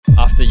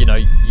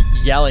after,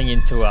 yelling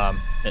into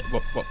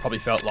what probably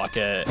felt like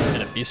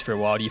an abyss for a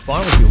while, do you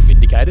finally feel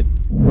vindicated?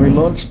 We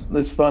launched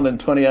this fund in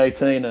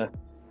 2018. A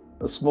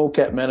small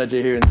cap manager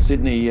here in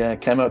Sydney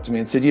came up to me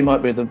and said, "You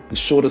might be the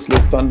shortest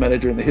lived fund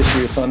manager in the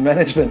history of fund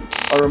management."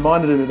 I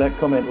reminded him of that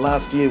comment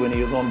last year when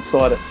he was on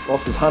site at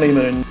Boss's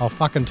honeymoon. I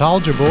fucking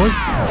told you, boys.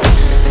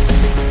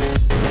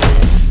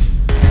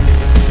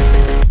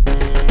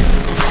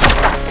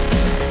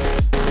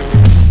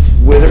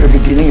 We're at the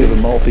beginning of a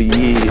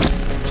multi-year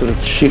sort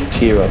of shift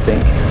here, I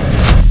think.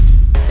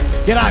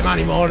 G'day,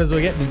 money miners.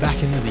 We're getting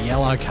back into the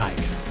yellow cake.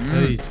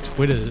 These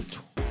Twitter,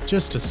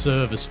 just to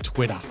service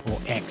Twitter or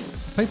X.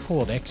 People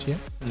call it X, yeah?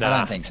 No, I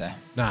don't think so.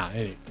 Nah,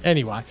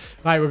 anyway.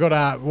 Mate, we've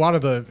got one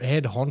of the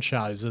head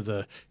honchos of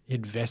the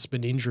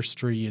investment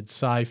industry, you'd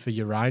say, for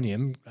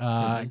uranium,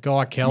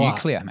 Guy Keller.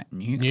 Nuclear, mate.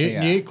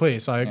 Nuclear.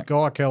 So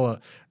Guy Keller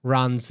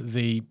runs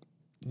the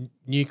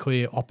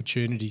Nuclear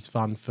Opportunities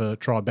Fund for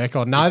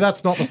Tribeca. No,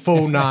 that's not the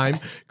full name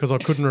because I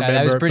couldn't remember.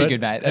 That was pretty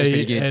good, mate. That was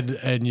pretty good.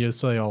 And you'll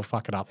see I'll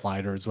fuck it up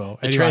later as well.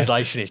 The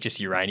translation is just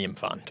uranium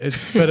fund.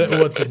 It's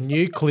a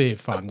nuclear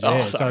fund,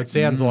 yeah. So it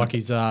sounds like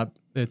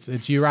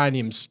it's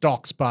uranium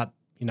stocks, but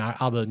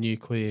other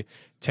nuclear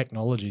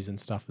technologies and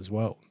stuff as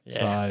well.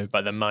 Yeah, so,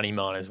 but the money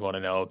miners want to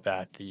know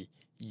about the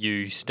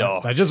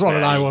stock. They just want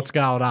to know what's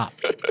going up.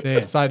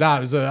 Yeah. So no, it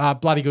was a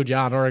bloody good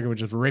yarn. I reckon we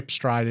just rip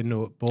straight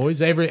into it,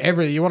 boys.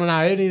 Every you want to know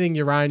anything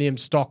uranium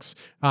stocks,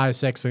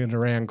 ASX and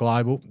around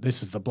global.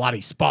 This is the bloody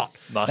spot.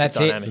 Market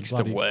dynamics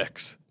that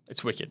works.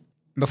 It's wicked.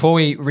 Before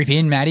we rip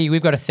in, Matty,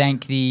 we've got to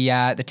thank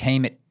the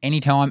team at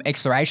Anytime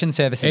Exploration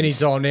Services.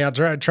 Anytime now,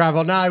 Trav.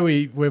 I know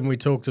when we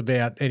talked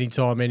about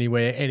anytime,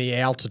 anywhere, any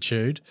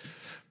altitude.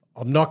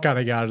 I'm not going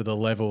to go to the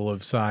level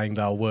of saying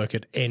they'll work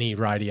at any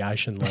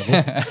radiation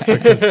level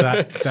because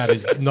that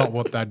is not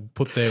what they'd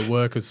put their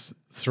workers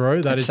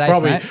through. That is safe,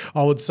 probably, mate.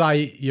 I would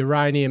say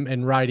uranium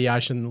and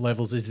radiation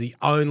levels is the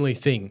only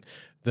thing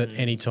that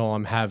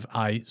Anytime have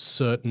a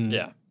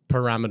certain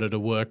parameter to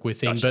work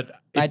within. Gotcha.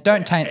 But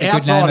don't taint the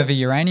good name of a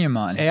uranium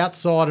mine.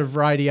 Outside of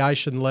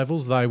radiation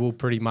levels, they will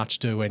pretty much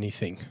do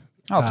anything.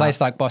 A place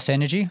like Boss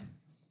Energy,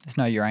 there's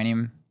no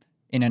uranium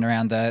in and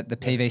around the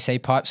PVC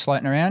pipes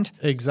floating around.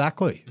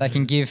 Exactly. They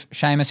can give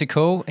Seamus a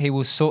call. He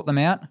will sort them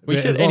out. We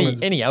said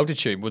any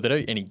altitude. Will they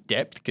do any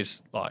depth?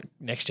 Because like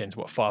NextGen's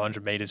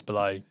 500 meters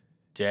below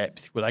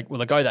depth. Will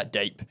they go that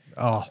deep?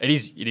 Oh, it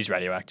is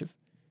radioactive.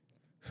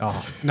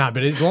 Oh no,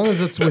 but as long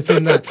as it's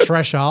within that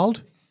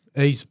threshold,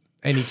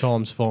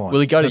 Anytime's fine.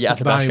 Will he go to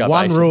Athabasca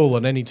One rule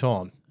at any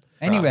time.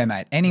 Anywhere,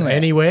 mate. Anywhere.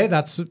 Anywhere.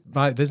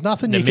 Mate. There's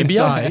nothing you can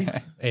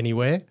say.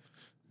 Anywhere.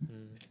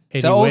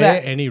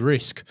 Anywhere, any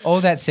risk. All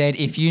that said,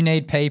 if you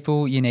need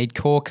people, you need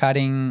core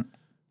cutting,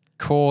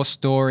 core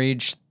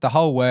storage, the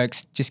whole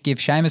works, just give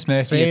Seamus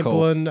Murphy a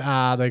call.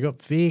 Sampling, they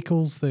got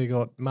vehicles, they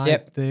got,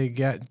 they're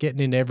getting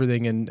in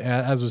everything. And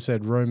as we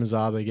said, rumours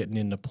are they're getting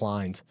into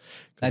planes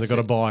because they've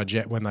got to buy a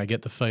jet when they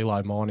get the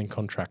Philo mining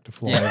contract to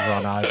fly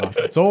everyone over.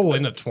 It's all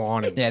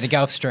intertwining. Yeah, the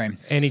Gulf Stream.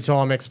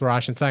 Anytime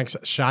Exploration. Thanks,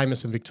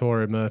 Seamus and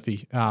Victoria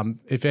Murphy.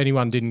 If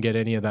anyone didn't get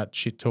any of that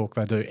shit talk,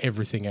 they do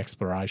everything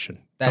exploration.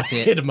 That's so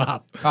it. Hit them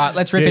up. All right,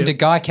 let's rip into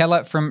Guy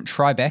Keller from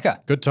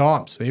Tribeca. Good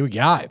times. Here we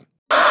go.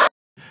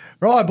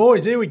 Right,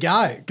 boys, here we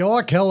go.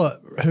 Guy Keller,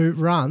 who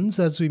runs,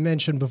 as we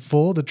mentioned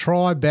before, the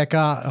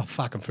Tribeca. I've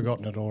fucking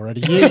forgotten it already.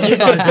 You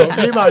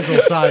may as well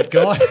say it,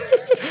 Guy.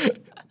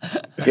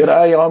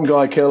 G'day, I'm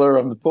Guy Keller.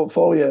 I'm the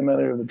portfolio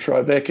manager of the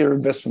Tribeca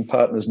Investment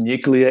Partners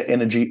Nuclear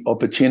Energy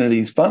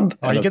Opportunities Fund.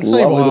 Oh, you can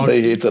see why to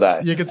be here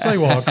today. You can see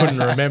why I couldn't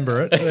remember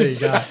it. There you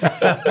go.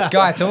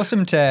 Guy, it's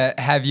awesome to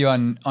have you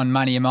on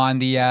Money in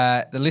Mind.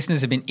 The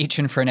listeners have been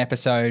itching for an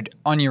episode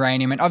on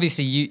uranium, and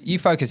obviously you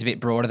focus a bit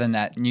broader than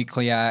that,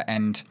 nuclear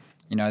and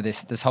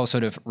this whole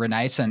sort of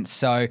renaissance.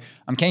 So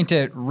I'm keen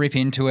to rip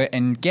into it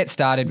and get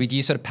started with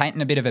you sort of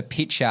painting a bit of a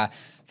picture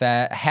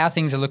for how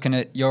things are looking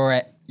at your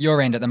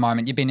end at the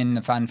moment. You've been in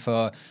the fund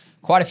for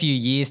quite a few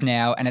years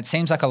now, and it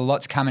seems like a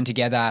lot's coming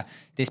together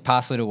this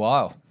past little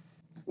while.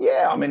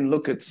 Yeah, I mean,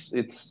 look,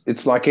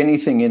 it's like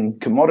anything in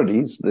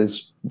commodities.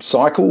 There's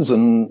cycles,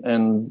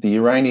 and the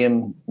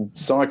uranium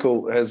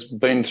cycle has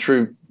been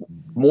through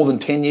more than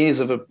 10 years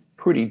of a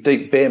pretty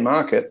deep bear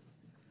market.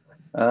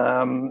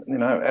 And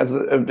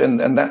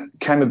that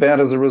came about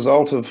as a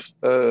result of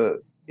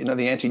the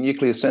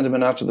anti-nuclear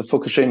sentiment after the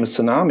Fukushima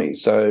tsunami.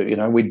 So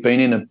we'd been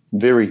in a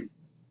very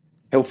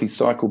healthy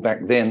cycle back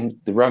then.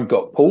 The rug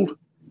got pulled,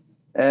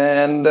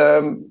 and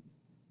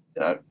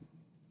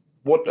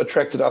what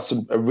attracted us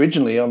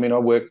originally. I mean, I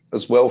work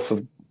as well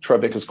for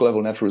Tribeca's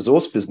global natural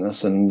resource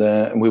business, and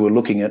I was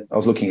looking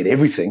at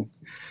everything,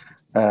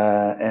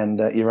 and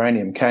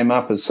uranium came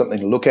up as something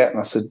to look at, and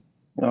I said,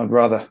 I'd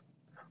rather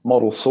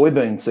model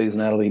soybean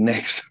seasonality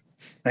next.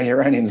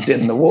 Uranium's dead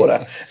in the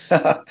water,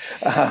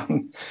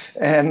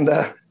 and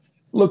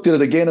looked at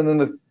it again, and then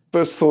the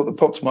first thought that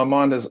popped to my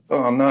mind is,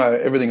 oh no,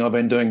 everything I've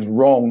been doing is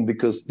wrong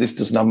because this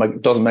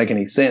doesn't make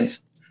any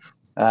sense.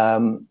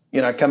 Coming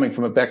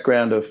from a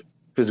background of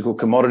physical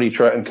commodity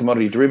trade and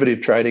commodity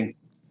derivative trading,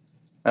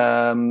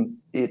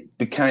 it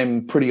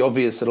became pretty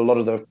obvious that a lot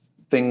of the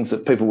things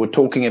that people were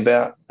talking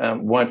about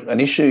weren't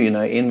an issue,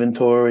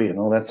 inventory and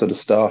all that sort of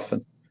stuff.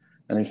 And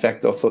in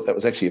fact, I thought that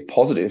was actually a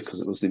positive because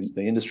it was the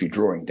industry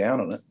drawing down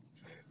on it.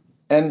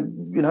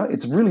 And,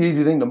 it's a really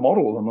easy thing to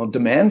model on the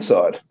demand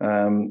side,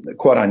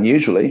 quite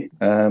unusually,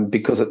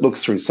 because it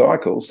looks through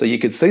cycles. So you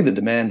could see the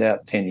demand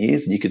out 10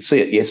 years and you could see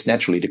it, yes,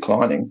 naturally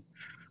declining.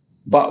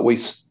 But we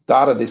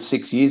started this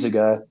 6 years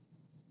ago,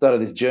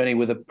 started this journey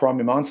with a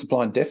primary mine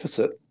supply and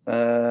deficit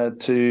that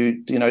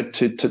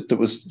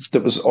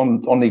was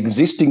on the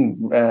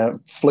existing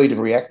fleet of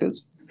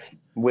reactors,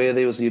 where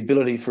there was the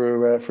ability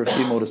for a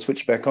few more to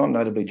switch back on,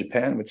 notably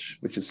Japan, which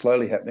is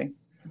slowly happening.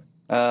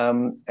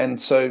 And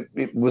so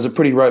it was a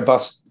pretty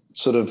robust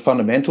sort of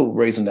fundamental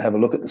reason to have a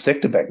look at the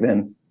sector back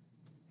then.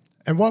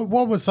 And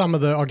what were some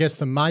of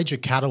the major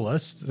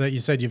catalysts that you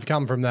said you've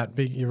come from that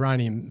big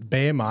uranium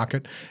bear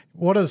market?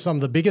 What are some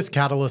of the biggest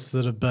catalysts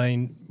that have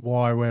been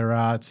why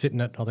we're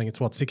sitting at, I think it's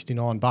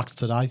 $69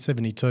 today,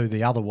 72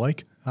 the other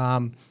week?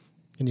 The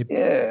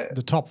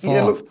top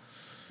five.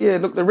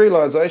 Look, the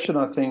realisation,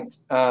 I think,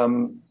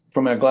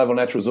 from our global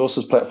natural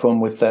resources platform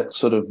with that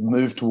sort of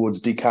move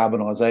towards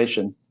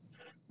decarbonisation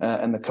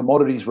and the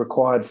commodities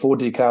required for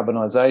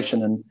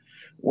decarbonisation, and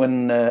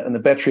when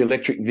the battery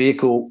electric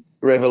vehicle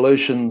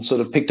revolution sort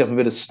of picked up a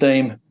bit of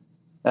steam,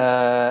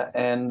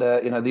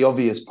 the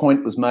obvious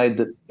point was made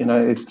that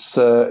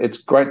it's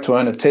great to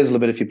own a Tesla,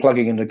 but if you're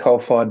plugging into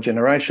coal-fired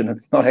generation, it's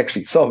not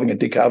actually solving a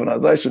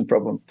decarbonisation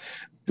problem,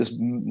 just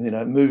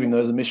moving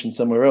those emissions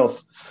somewhere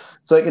else.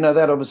 So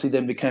that obviously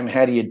then became,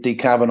 how do you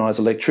decarbonise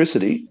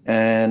electricity?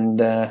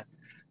 And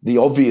the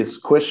obvious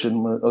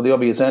question, or the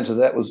obvious answer to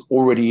that, was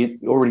already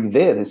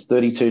there. There's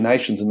 32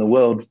 nations in the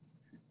world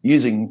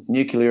using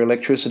nuclear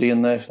electricity,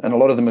 and a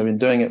lot of them have been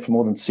doing it for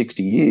more than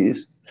 60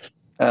 years.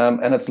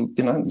 And it's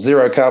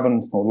zero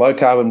carbon or low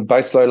carbon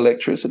baseload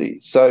electricity.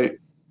 So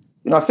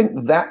I think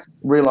that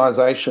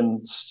realisation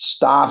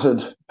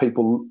started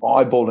people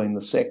eyeballing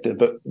the sector.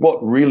 But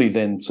what really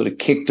then sort of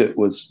kicked it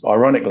was,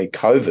 ironically,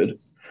 COVID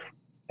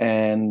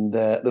and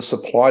the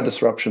supply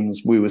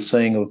disruptions we were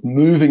seeing of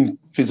moving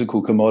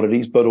physical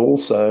commodities, but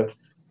also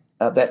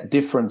that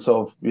difference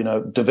of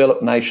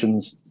developed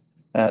nations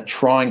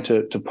trying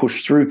to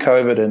push through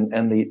COVID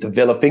and the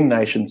developing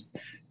nations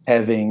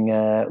having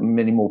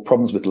many more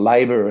problems with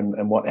labour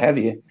and what have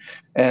you.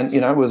 And,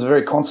 it was a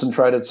very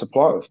concentrated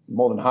supply of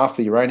more than half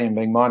the uranium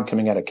being mined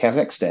coming out of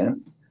Kazakhstan.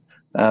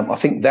 I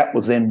think that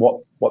was then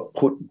what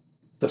put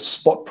the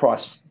spot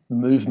price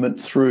movement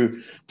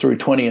through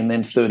 $20 and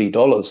then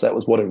 $30. That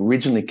was what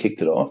originally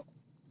kicked it off.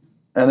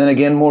 And then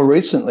again, more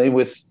recently,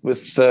 with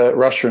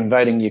Russia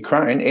invading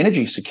Ukraine,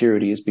 energy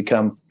security has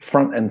become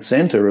front and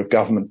centre of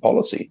government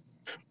policy.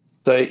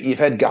 So you've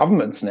had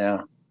governments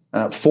now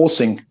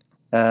forcing,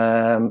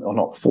 or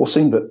not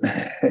forcing, but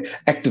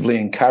actively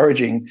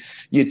encouraging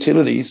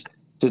utilities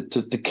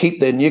to keep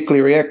their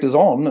nuclear reactors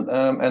on,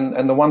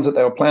 and the ones that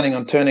they were planning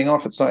on turning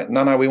off, it's like,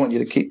 no, we want you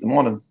to keep them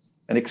on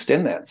and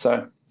extend that.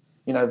 So,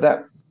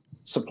 that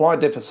supply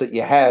deficit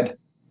you had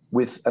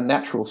with a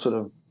natural sort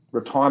of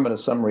retirement of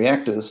some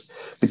reactors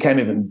became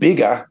even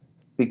bigger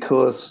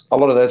because a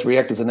lot of those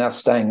reactors are now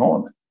staying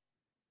on.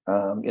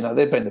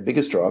 They've been the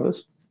biggest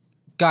drivers.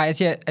 Guy,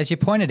 as you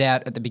pointed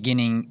out at the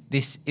beginning,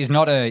 this is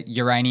not a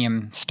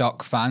uranium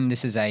stock fund.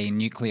 This is a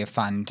nuclear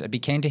fund. I'd be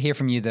keen to hear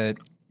from you the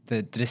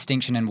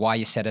distinction and why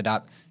you set it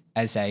up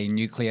as a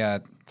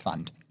nuclear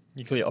fund.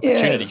 Nuclear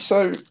opportunities.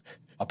 Yeah, so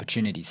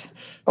Opportunities,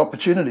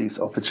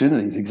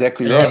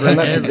 exactly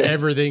right.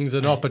 Everything's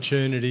an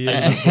opportunity,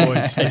 isn't it,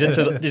 boys?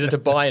 Is it to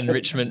buy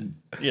enrichment,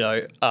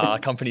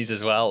 companies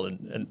as well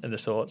and the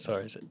sorts,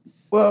 or is it?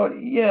 Well,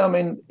 yeah, I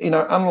mean,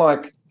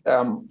 unlike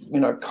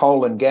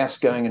coal and gas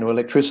going into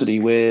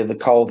electricity, where the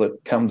coal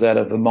that comes out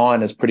of the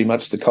mine is pretty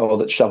much the coal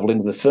that's shoveled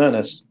into the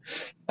furnace,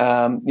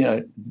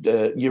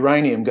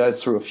 uranium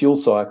goes through a fuel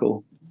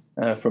cycle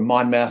from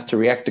mine mouth to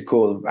reactor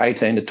core of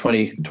 18 to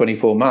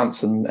 24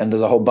 months, and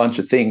there's a whole bunch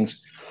of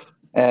things.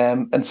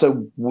 And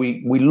so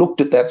we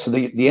looked at that. So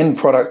the end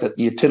product that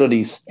the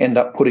utilities end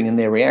up putting in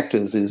their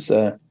reactors is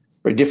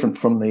very different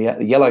from the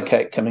yellow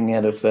cake coming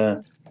out of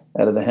the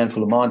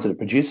handful of mines that are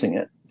producing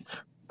it.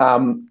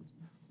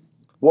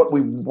 What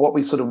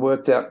we sort of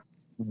worked out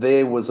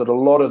there was that a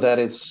lot of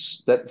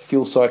that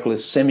fuel cycle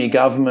is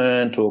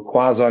semi-government or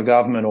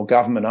quasi-government or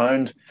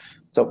government-owned,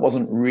 so it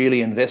wasn't really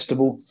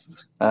investable.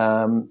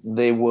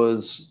 There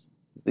was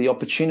the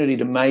opportunity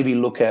to maybe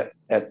look at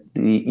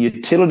the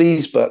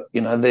utilities, but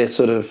they're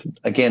sort of,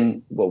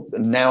 again, well,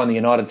 now in the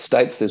United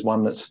States there's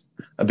one that's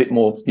a bit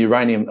more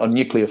uranium or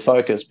nuclear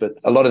focused, but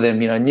a lot of them,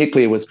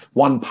 nuclear was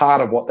one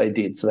part of what they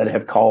did, so they'd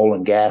have coal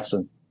and gas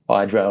and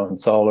hydro and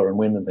solar and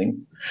wind and things.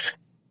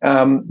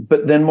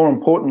 But then more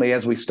importantly,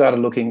 as we started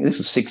looking, this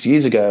is 6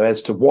 years ago,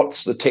 as to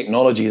what's the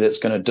technology that's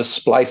going to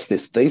displace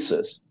this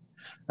thesis.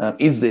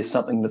 Is there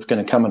something that's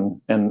going to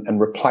come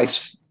and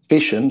replace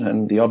fission?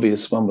 And the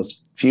obvious one was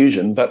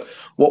fusion. But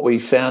what we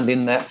found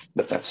in that,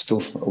 but that's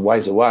still a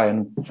ways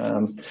away.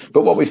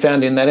 But what we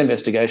found in that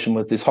investigation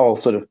was this whole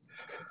sort of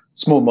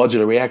small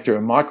modular reactor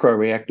and micro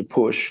reactor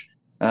push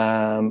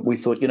We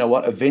thought, you know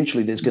what,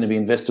 eventually there's going to be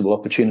investable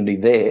opportunity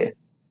there.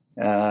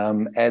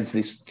 As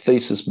this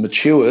thesis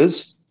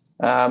matures,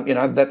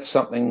 that's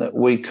something that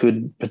we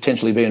could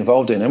potentially be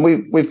involved in. And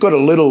we've got a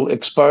little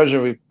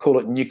exposure. We call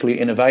it nuclear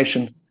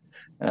innovation,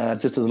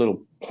 just as a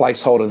little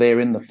placeholder there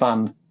in the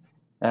fund.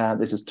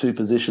 This is 2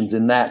 positions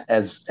in that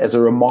as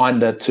a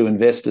reminder to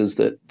investors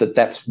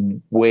that's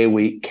where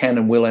we can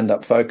and will end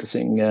up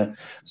focusing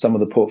some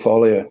of the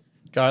portfolio.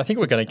 Guy, I think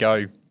we're going to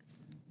go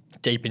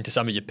deep into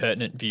some of your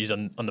pertinent views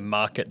on the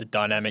market, the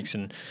dynamics,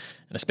 and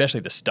especially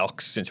the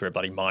stocks, since we're a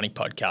bloody mining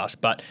podcast.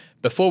 But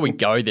before we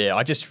go there,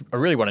 I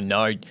really want to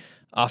know,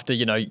 after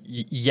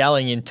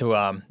yelling into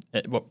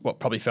what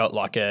probably felt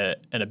like an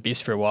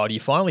abyss for a while, do you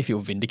finally feel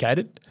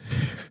vindicated?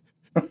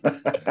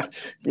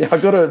 Yeah, I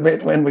got to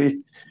admit, when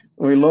we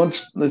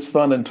launched this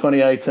fund in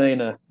 2018,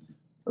 a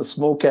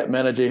small cap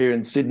manager here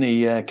in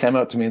Sydney came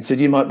up to me and said,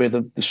 "You might be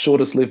the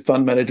shortest lived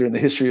fund manager in the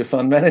history of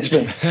fund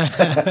management."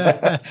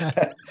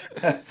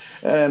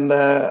 And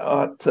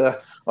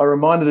I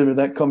reminded him of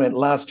that comment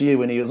last year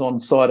when he was on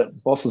site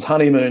at Boss's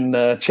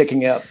honeymoon,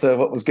 checking out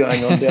what was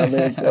going on down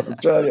there in South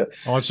Australia.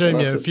 I assume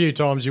a few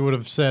times you would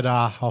have said,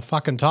 "I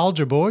fucking told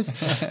you, boys."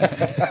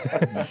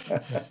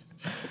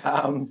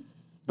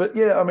 But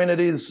yeah, I mean,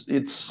 it's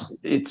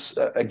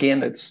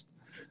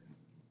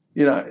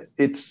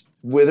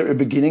we're at the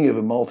beginning of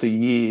a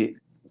multi-year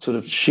sort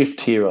of shift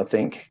here, I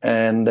think,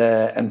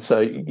 and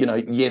so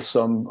yes,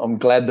 I'm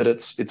glad that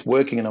it's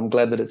working, and I'm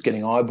glad that it's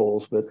getting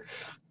eyeballs, but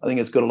I think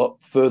it's got a lot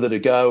further to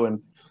go.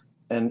 And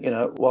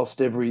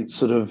whilst every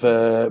sort of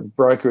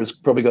broker has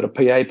probably got a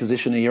PA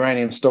position in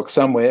uranium stock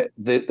somewhere,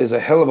 there's a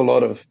hell of a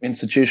lot of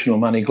institutional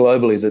money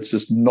globally that's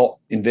just not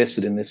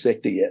invested in this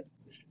sector yet.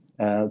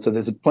 So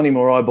there's plenty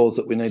more eyeballs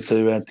that we need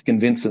to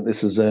convince that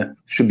this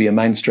should be a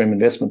mainstream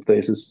investment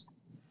thesis.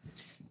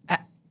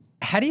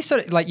 How do you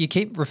sort of, you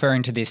keep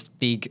referring to this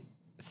big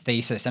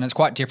thesis, and it's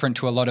quite different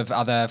to a lot of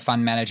other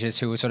fund managers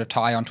who will sort of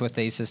tie onto a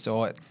thesis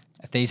or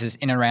a thesis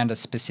in around a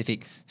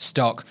specific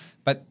stock.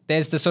 But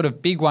there's the sort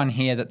of big one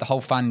here that the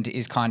whole fund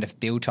is kind of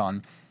built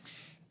on.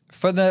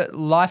 For the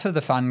life of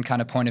the fund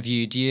kind of point of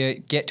view, do you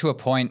get to a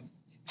point,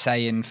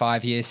 say in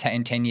 5 years, say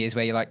in 10 years,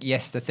 where you're like,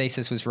 yes, the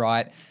thesis was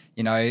right.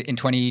 In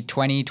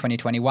 2020,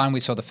 2021, we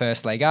saw the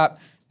first leg up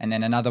and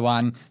then another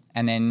one.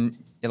 And then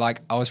you're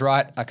like, I was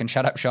right. I can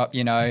shut up shop,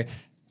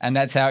 and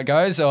that's how it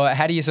goes? Or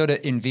how do you sort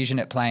of envision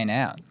it playing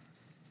out?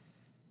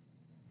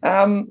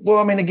 Well,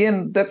 I mean,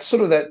 again, that's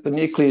sort of the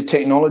nuclear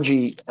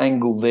technology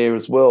angle there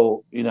as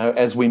well,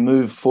 as we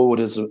move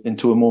forward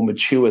into a more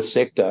mature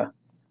sector.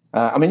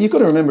 I mean, you've got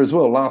to remember as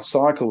well, last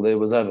cycle there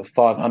was over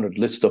 500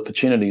 listed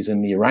opportunities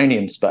in the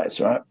uranium space,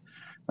 right?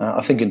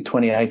 I think in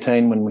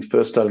 2018 when we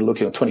first started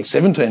looking, or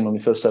 2017 when we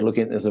first started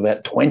looking, there's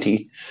about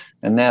 20,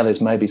 and now there's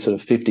maybe sort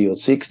of 50 or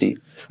 60.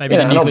 Maybe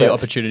the nuclear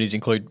opportunities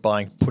include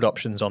buying put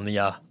options on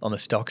the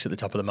stocks at the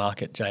top of the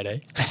market,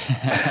 JD.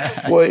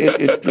 Well,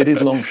 it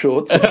is long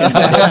shorts.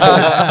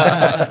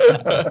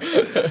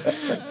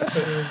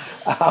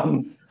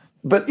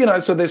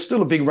 But so there's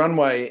still a big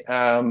runway.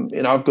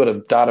 I've got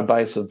a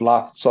database of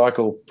last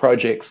cycle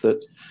projects that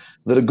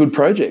are good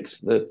projects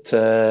that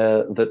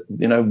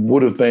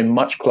would have been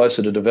much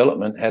closer to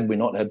development had we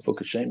not had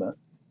Fukushima.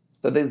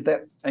 So there's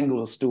that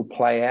angle to still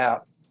play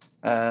out.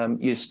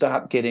 You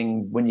start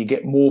getting, when you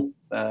get more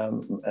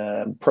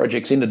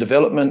projects into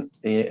development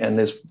and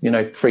there's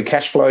free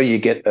cash flow, you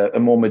get a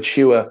more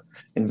mature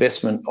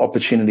investment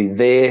opportunity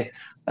there.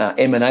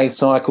 M&A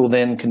cycle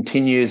then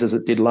continues as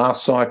it did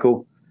last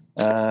cycle,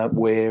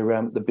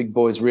 where the big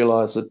boys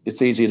realise that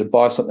it's easier to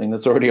buy something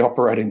that's already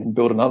operating than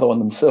build another one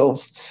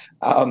themselves.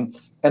 And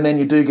then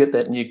you do get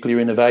that nuclear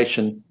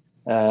innovation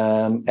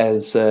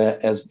as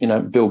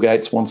Bill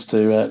Gates wants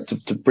to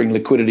bring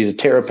liquidity to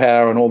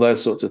TerraPower and all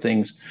those sorts of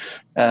things.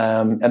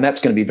 And that's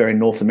going to be very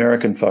North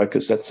American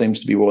focused. That seems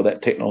to be where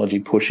that technology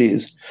push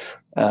is.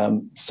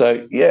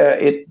 So yeah,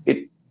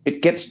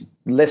 it gets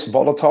less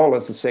volatile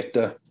as the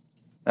sector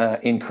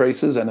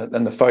increases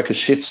and the focus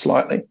shifts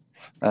slightly.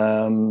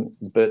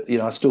 But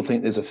I still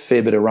think there's a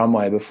fair bit of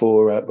runway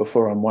before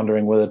I'm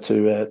wondering whether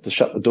to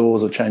shut the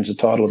doors or change the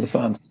title of the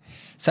fund.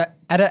 So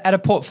at a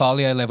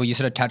portfolio level, you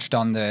sort of touched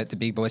on the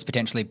big boys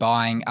potentially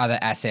buying other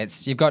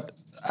assets. You've got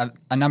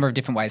a number of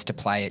different ways to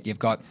play it. You've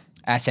got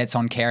assets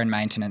on care and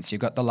maintenance.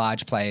 You've got the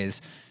large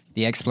players,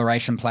 the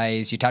exploration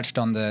plays. You touched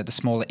on the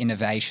smaller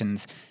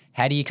innovations.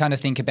 How do you kind of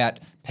think about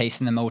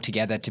piecing them all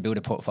together to build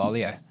a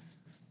portfolio?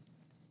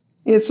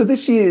 Yeah, so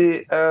this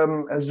year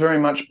has very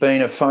much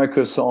been a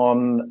focus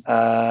on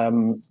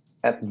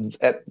at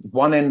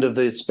one end of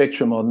the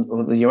spectrum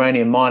on the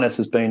uranium miners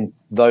has been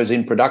those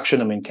in production.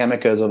 I mean,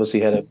 Cameco's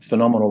obviously had a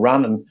phenomenal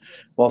run, and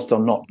whilst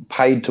I'm not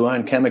paid to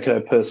own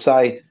Cameco per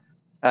se,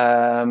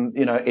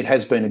 it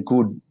has been a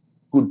good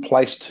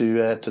place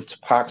to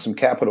park some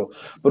capital.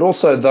 But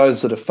also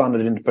those that are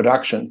funded into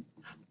production,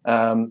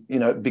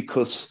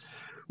 because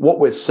what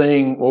we've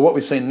seen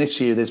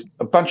this year, there's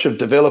a bunch of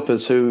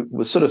developers who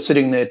were sort of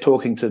sitting there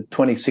talking to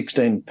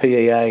 2016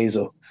 PEAs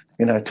or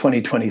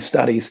 2020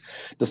 studies,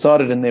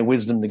 decided in their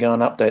wisdom to go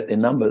and update their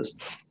numbers.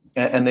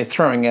 and they're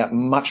throwing out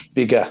much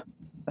bigger,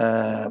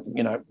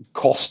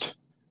 cost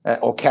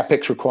or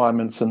capex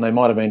requirements than they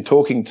might have been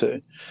talking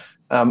to.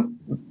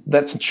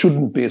 That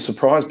shouldn't be a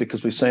surprise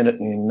because we've seen it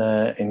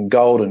in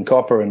gold and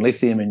copper and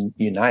lithium and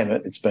you name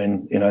it. It's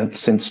been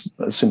since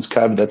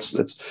COVID.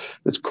 That's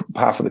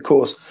half of the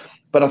course.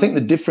 But I think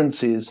the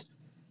difference is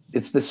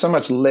there's so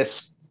much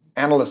less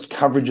analyst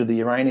coverage of the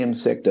uranium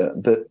sector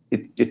that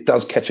it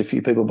does catch a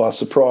few people by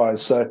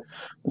surprise. So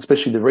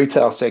especially the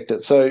retail sector.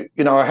 So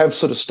I have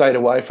sort of stayed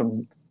away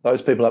from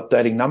those people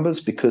updating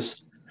numbers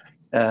because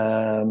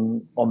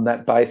on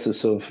that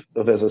basis of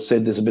as I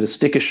said, there's a bit of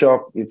sticker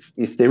shock.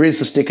 If there is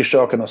a sticker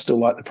shock and I still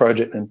like the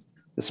project, then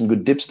there's some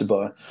good dips to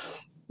buy.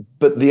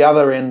 But the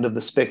other end of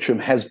the spectrum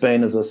has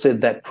been, as I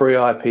said, that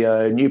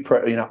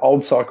pre-IPO,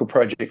 old cycle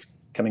projects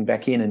coming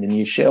back in and the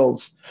new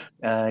shells,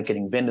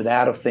 getting vended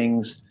out of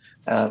things.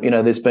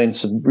 There's been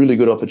some really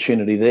good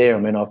opportunity there. I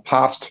mean, I've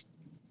passed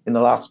in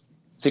the last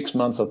 6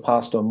 months. I've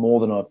passed on more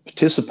than I've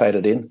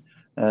participated in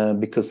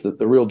because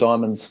the real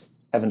diamonds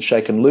haven't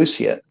shaken loose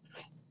yet.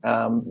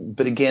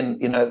 But again,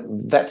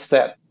 that's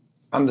that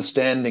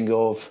understanding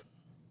of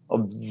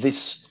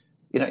this.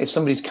 If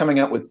somebody's coming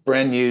up with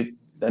brand new,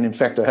 and in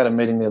fact, I had a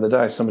meeting the other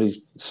day. Somebody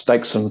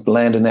staked some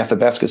land in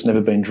Athabasca, it's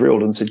never been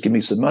drilled, and said, "Give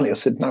me some money." I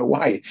said, "No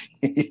way,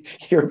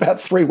 you're about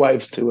 3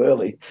 waves too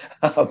early."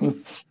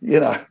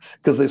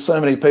 Because there's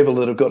so many people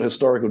that have got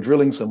historical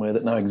drilling somewhere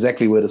that know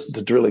exactly where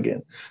to drill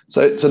again.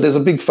 So there's a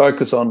big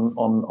focus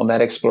on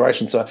that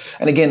exploration. So,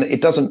 and again,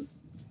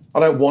 I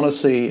don't want to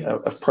see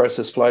a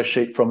process flow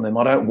sheet from them.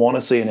 I don't want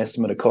to see an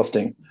estimate of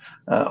costing.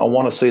 I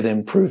want to see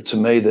them prove to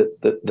me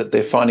that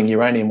they're finding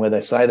uranium where they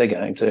say they're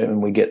going to,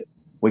 and we get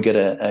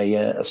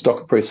a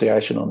stock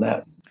appreciation on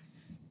that.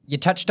 You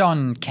touched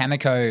on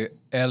Cameco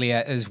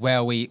earlier as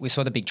well. We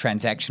saw the big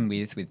transaction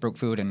with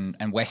Brookfield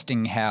and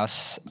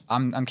Westinghouse.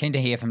 I'm keen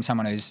to hear from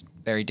someone who's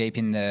very deep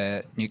in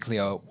the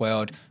nuclear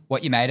world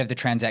what you made of the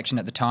transaction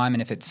at the time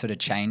and if it's sort of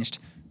changed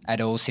at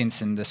all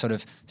since, and the sort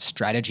of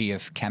strategy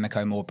of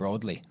Cameco more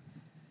broadly.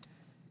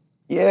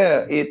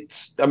 Yeah,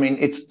 it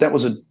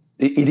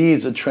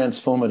is a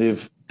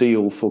transformative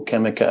deal for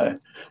Cameco.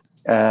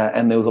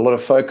 And there was a lot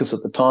of focus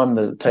at the time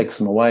that it takes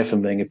them away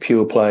from being a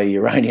pure play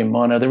uranium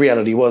miner. The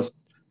reality was,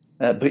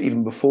 but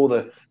even before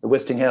the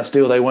Westinghouse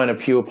deal, they weren't a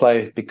pure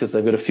play because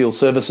they've got a fuel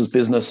services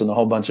business and a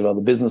whole bunch of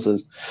other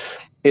businesses.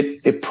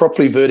 It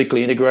properly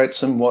vertically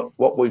integrates them.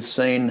 What we've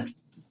seen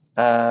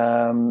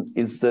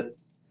is that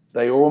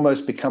they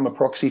almost become a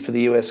proxy for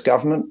the US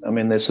government. I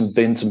mean, there's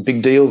been some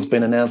big deals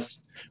been announced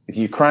with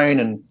Ukraine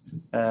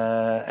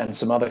and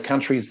some other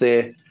countries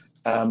there.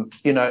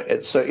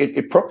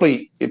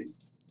 It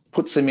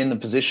puts them in the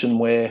position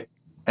where,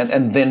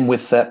 and then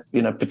with that,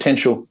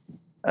 potential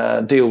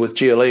deal with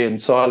GLE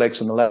and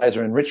Silex and the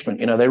laser enrichment,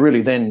 they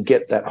really then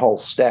get that whole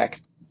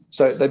stack.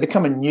 So they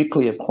become a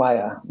nuclear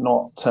player,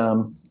 not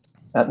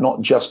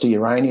just a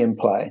uranium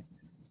play.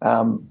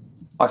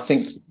 I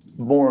think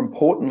more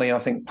importantly,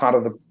 part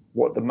of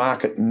what the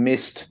market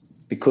missed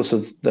because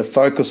of the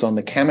focus on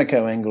the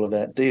Cameco angle of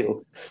that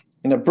deal,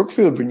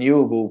 Brookfield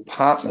Renewable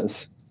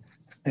Partners,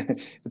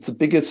 it's the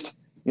biggest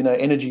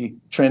energy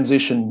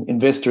transition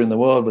investor in the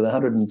world with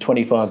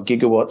 125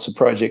 gigawatts of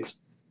projects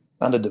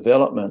under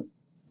development,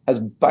 has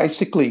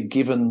basically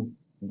given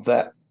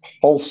that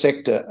whole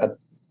sector a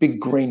big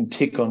green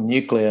tick on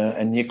nuclear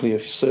and nuclear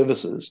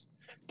services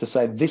to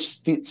say this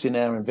fits in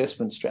our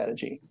investment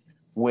strategy,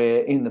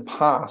 where in the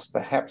past,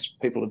 perhaps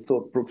people had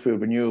thought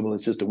Brookfield Renewable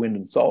is just a wind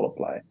and solar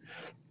play.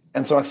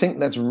 And so I think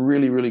that's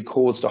really, really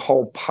caused a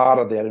whole part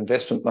of that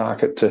investment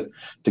market to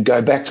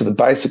go back to the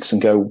basics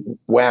and go,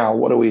 wow,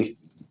 what do we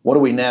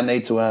now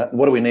need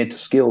to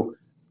skill?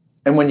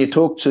 And when you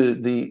talk to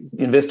the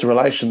investor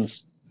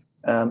relations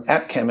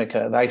at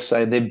Cameco, they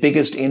say their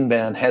biggest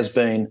inbound has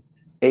been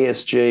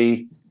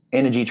ESG,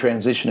 energy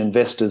transition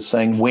investors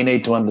saying we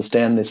need to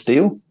understand this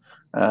deal.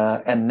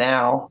 And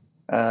now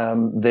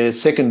their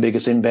second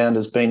biggest inbound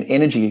has been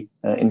energy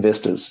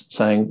investors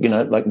saying,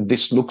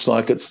 this looks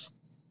like it's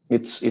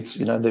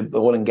the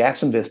oil and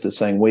gas investors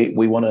saying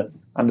we want to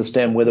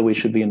understand whether we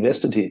should be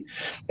invested here.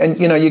 And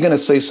you're going to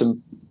see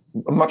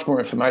much more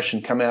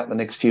information come out in the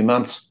next few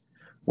months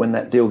when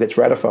that deal gets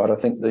ratified. I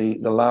think the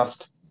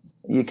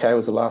UK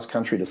was the last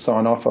country to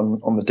sign off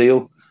on the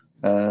deal,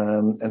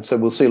 and so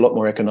we'll see a lot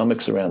more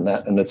economics around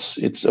that. And it's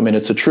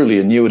a truly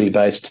annuity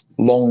based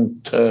long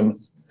term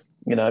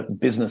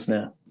business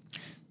now.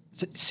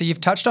 So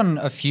you've touched on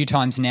a few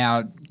times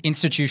now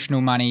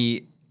institutional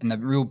money and the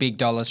real big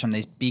dollars from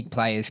these big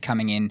players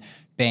coming in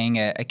being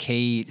a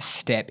key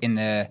step in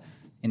the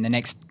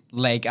next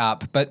leg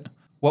up. But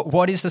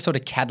what is the sort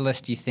of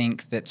catalyst you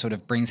think that sort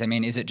of brings them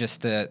in? Is it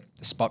just the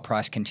spot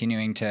price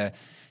continuing to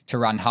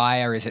run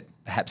higher? Is it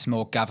perhaps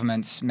more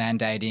governments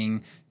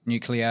mandating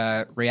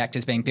nuclear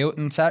reactors being built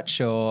and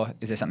such, or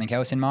is there something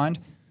else in mind?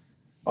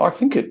 I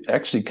think it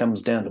actually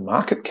comes down to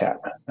market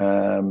cap.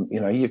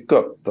 You've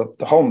got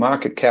the whole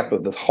market cap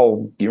of the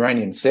whole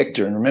uranium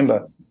sector. And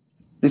remember,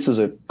 this is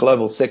a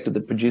global sector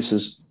that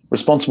produces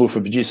responsible for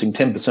producing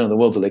 10% of the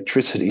world's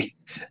electricity,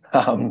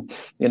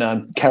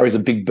 carries a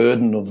big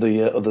burden of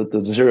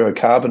the zero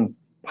carbon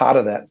part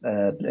of that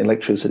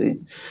electricity.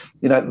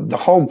 The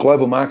whole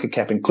global market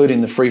cap,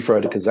 including the free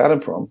float of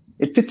Kazatomprom,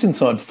 it fits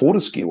inside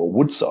Fortescue or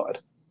Woodside.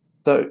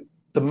 So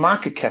the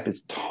market cap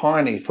is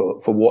tiny for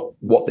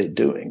what they're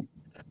doing.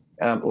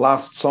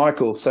 Last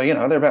cycle, so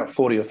they're about $40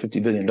 or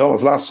 $50 billion.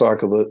 Last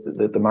cycle,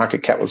 the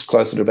market cap was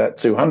closer to about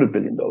 $200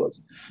 billion.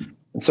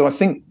 And so I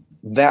think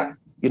that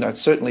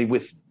certainly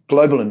with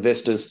global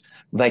investors,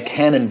 they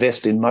can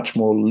invest in much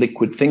more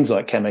liquid things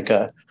like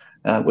Cameco.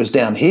 Whereas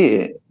down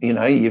here,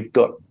 you've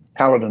got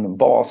Paladin and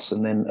Boss,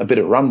 and then a bit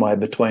of runway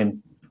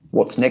between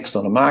what's next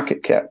on a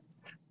market cap.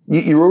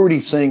 You're already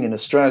seeing in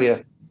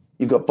Australia,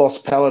 you've got Boss,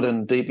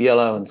 Paladin, Deep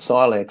Yellow, and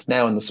Silex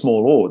now in the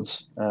small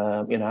ords,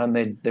 and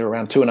they're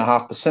around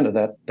 2.5% of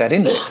that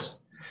index.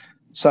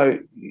 So,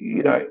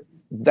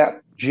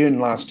 that June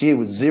last year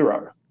was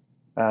zero.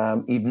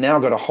 You've now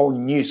got a whole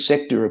new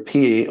sector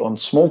appear on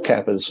small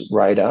cappers'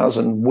 radars,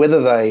 and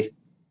whether they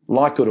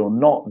like it or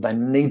not, they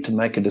need to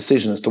make a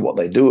decision as to what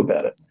they do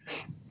about it.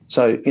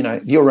 So,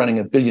 if you're running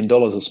 $1 billion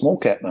of small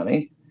cap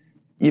money,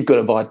 you've got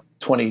to buy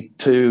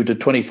 22 to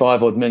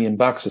 25 odd million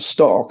bucks of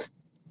stock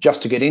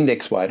just to get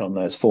index weight on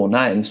those four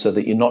names so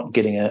that you're not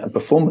getting a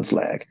performance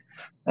lag.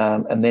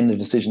 And then the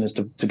decision is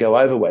to go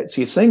overweight. So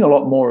you're seeing a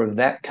lot more of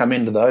that come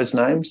into those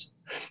names.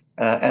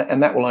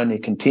 And that will only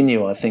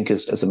continue, I think,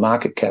 as the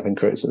market cap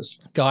increases.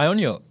 Guy, on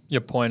your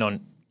point on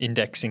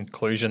index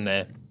inclusion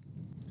there,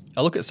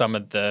 I look at some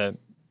of the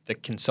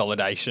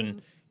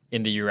consolidation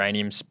in the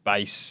uranium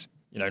space,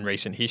 in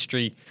recent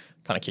history,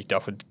 kind of kicked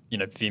off with,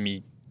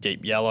 Vimy,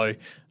 Deep Yellow.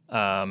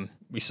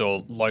 We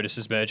saw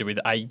Lotus's merger with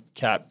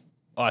ACAP,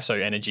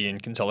 ISO Energy,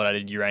 and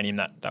Consolidated Uranium.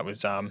 That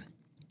was,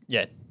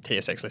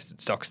 TSX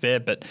listed stocks there.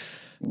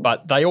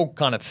 But they all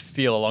kind of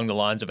feel along the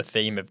lines of a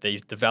theme of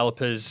these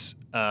developers.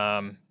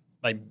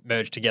 They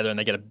merge together and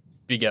they get a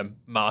bigger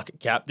market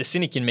cap. The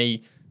cynic in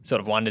me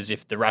sort of wonders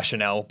if the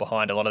rationale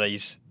behind a lot of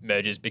these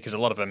mergers, because a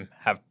lot of them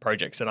have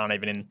projects that aren't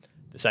even in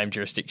the same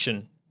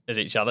jurisdiction as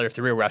each other, if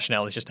the real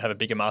rationale is just to have a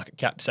bigger market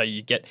cap so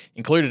you get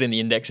included in the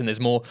index and there's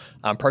more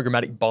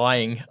programmatic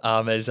buying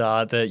as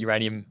the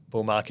uranium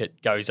bull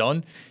market goes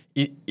on.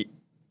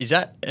 Is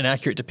that an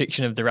accurate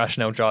depiction of the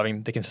rationale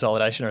driving the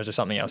consolidation, or is there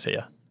something else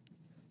here?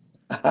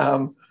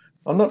 I'm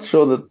not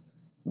sure that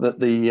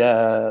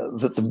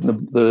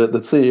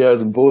the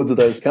CEOs and boards of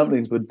those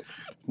companies would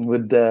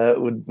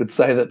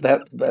say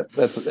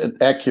that's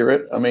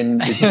accurate. I mean,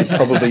 it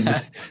probably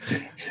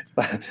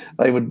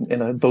they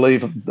would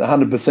believe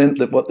 100%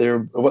 that what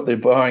they're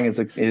buying is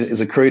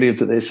accretive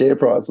to their share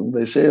price and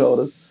their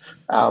shareholders.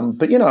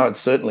 But it's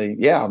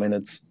certainly, I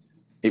mean,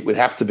 it would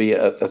have to be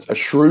a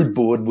shrewd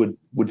board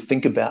would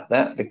think about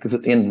that, because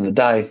at the end of the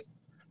day,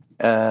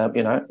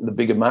 the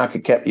bigger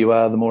market cap you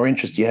are, the more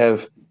interest you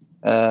have.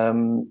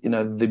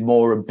 The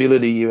more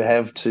ability you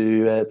have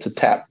to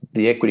tap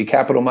the equity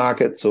capital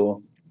markets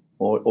or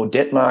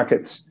debt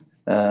markets.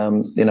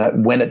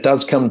 When it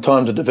does come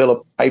time to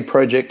develop a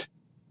project,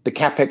 the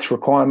capex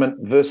requirement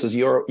versus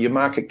your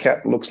market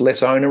cap looks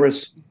less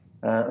onerous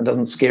and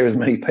doesn't scare as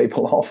many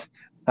people off.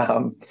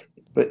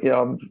 But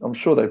I'm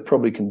sure they've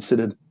probably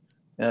considered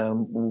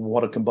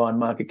what a combined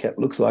market cap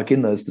looks like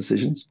in those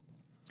decisions.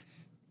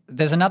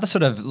 There's another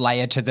sort of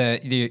layer to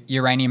the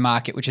uranium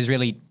market, which is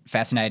really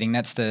fascinating.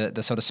 That's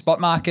the sort of spot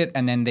market,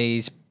 and then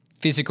these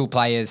physical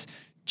players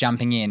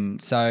jumping in.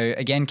 So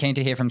again, keen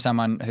to hear from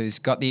someone who's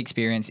got the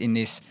experience in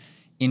this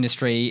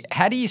industry.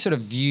 How do you sort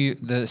of view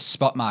the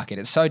spot market?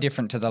 It's so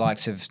different to the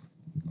likes of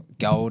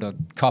gold or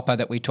copper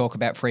that we talk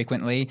about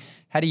frequently.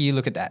 How do you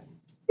look at that?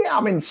 Yeah,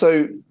 I mean,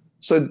 so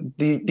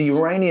the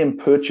uranium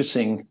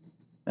purchasing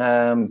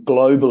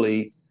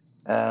globally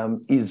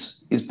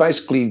is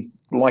basically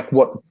like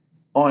what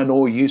iron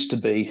ore used to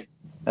be,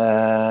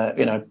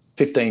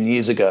 15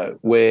 years ago,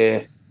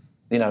 where,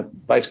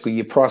 basically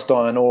you priced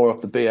iron ore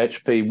off the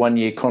BHP 1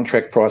 year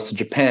contract price to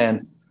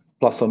Japan,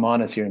 plus or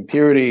minus your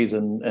impurities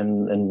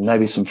and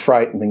maybe some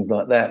freight and things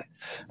like that.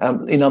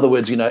 In other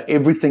words,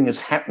 everything is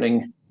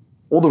happening.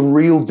 All the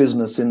real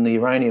business in the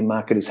uranium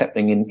market is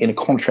happening in a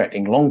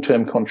contracting,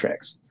 long-term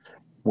contracts,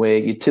 where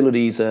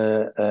utilities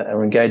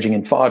are engaging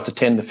in 5 to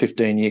 10 to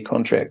 15 year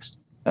contracts,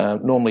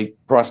 normally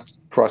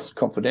priced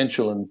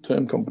confidential and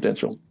term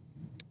confidential.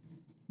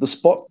 The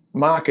spot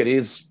market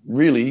is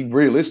really,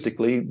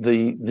 realistically,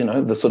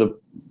 the sort of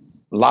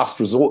last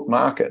resort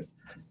market.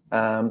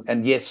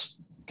 And yes,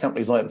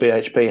 companies like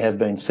BHP have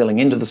been selling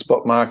into the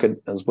spot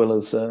market, as well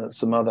as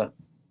some other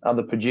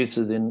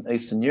producers in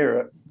Eastern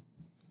Europe.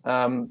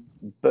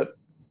 But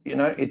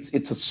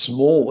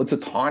it's a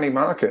tiny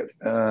market,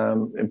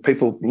 and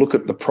people look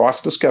at the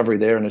price discovery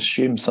there and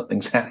assume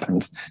something's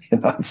happened.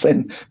 I've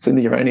seen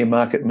the uranium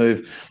market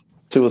move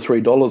 $2 or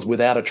 $3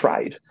 without a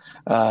trade,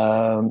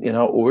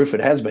 or if it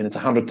has been, it's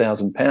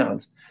 100,000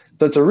 pounds.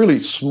 So it's a really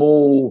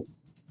small,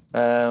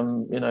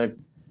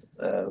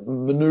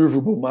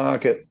 maneuverable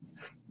market,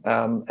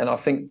 and I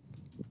think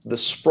the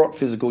Sprott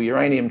Physical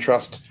Uranium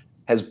Trust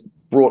has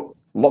brought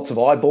lots of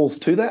eyeballs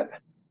to that.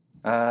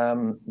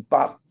 I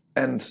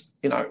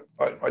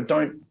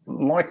don't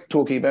like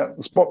talking about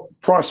the spot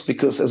price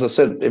because, as I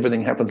said,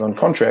 everything happens on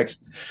contracts.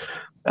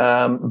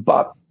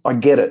 But I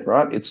get it,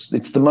 right? It's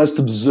the most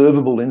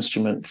observable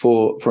instrument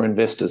for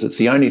investors. It's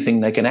the only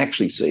thing they can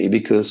actually see,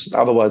 because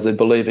otherwise they're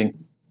believing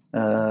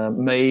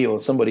me or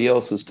somebody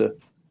else as to,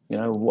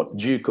 what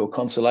Duke or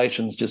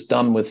Constellation's just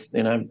done with,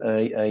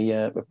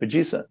 a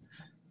producer.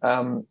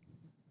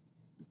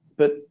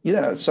 But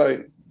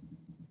so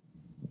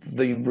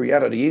the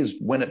reality is,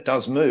 when it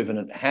does move, and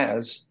it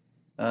has,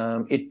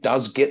 it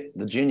does get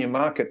the junior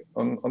market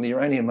on the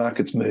uranium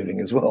markets moving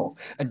as well.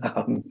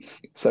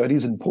 So it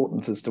is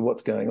important as to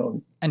what's going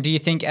on. And do you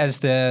think as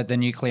the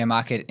nuclear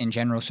market in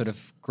general sort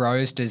of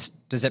grows, does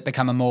it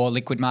become a more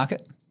liquid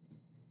market?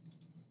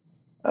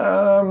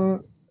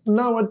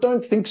 No, I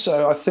don't think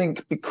so. I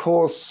think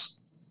because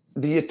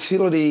the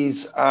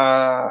utilities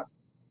are,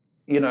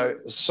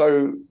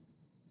 so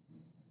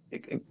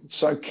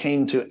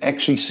keen to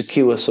actually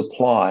secure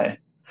supply.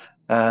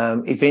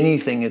 If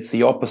anything, it's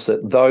the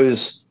opposite.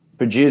 Those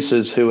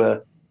producers who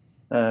are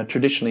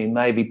traditionally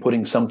maybe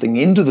putting something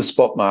into the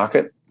spot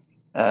market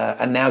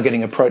are now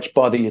getting approached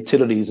by the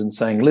utilities and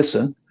saying,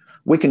 listen,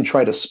 we can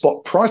trade a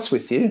spot price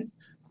with you,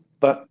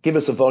 but give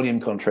us a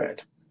volume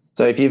contract.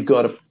 So if you've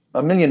got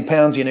a million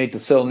pounds you need to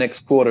sell next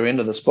quarter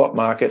into the spot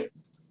market,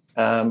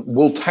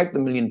 we'll take the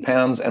 £1 million,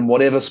 and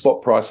whatever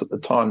spot price at the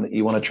time that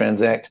you want to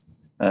transact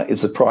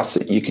is the price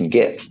that you can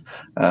get.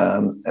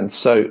 And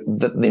so,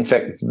 in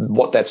fact,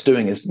 what that's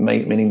doing is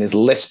meaning there's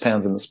less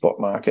pounds in the spot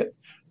market,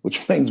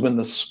 which means when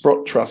the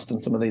Sprott Trust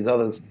and some of these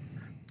others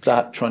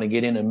start trying to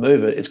get in and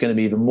move it, it's going to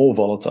be even more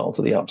volatile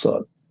to the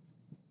upside.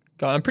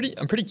 I'm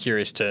pretty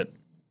curious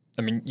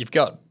you've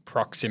got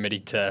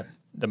proximity to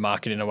the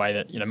market in a way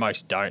that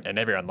most don't, and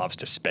everyone loves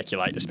to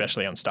speculate,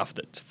 especially on stuff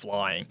that's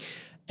flying.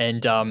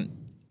 And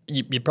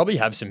you probably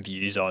have some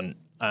views on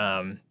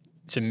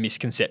some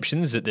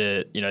misconceptions that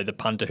the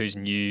punter who's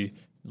new,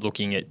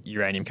 looking at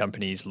uranium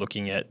companies,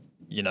 looking at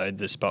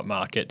the spot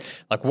market.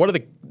 Like, what are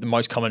the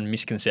most common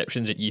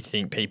misconceptions that you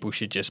think people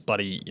should just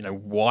bloody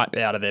wipe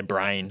out of their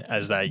brain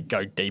as they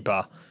go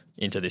deeper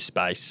into this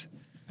space?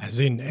 As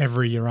in,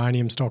 every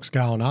uranium stock's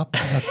going up.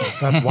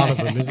 That's one of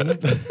them, isn't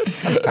it?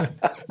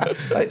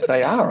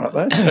 They are, aren't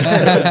they?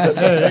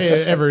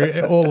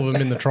 All of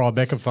them in the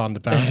Tribeca fund,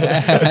 apparently.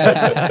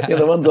 Yeah,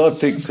 the ones I've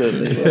picked,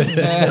 certainly.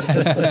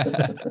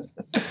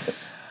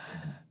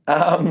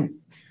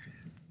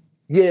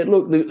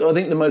 Look, I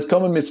think the most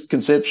common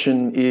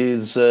misconception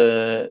is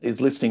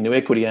listening to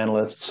equity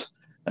analysts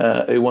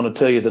who want to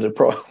tell you that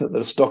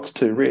a stock's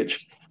too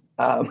rich.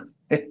 And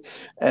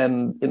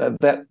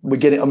that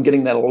I'm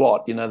getting that a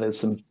lot.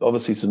 There's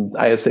obviously some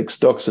ASX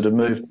stocks that have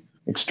moved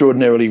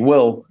extraordinarily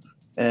well,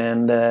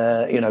 and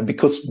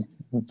because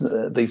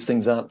these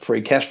things aren't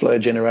free cash flow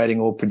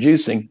generating or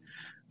producing,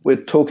 we're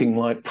talking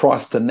like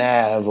price to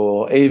NAV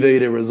or EV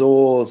to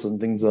resource and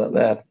things like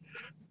that.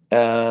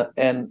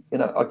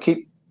 I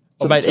keep.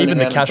 Well, mate, even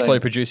the cash flow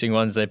producing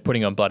ones, they're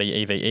putting on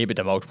bloody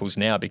EBITDA multiples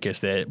now because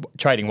they're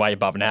trading way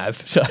above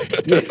NAV. So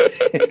yeah,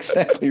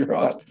 exactly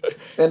right.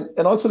 And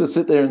I sort of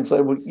sit there and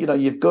say, well,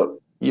 you've got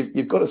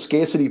a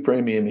scarcity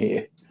premium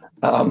here,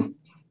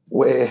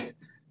 where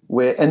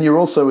and you're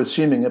also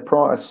assuming a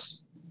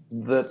price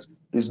that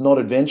is not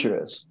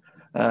adventurous.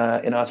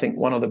 I think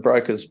one of the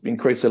brokers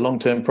increased their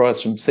long-term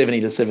price from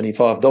 $70 to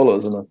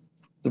 $75, and I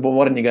said, well,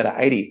 why didn't you go to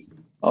 80?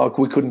 Oh,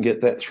 we couldn't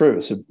get that through. I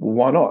said, well,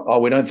 why not? Oh,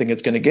 we don't think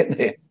it's going to get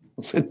there.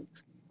 I said,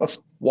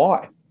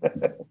 why?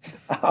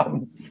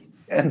 I'm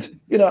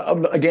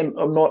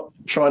not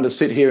trying to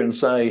sit here and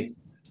say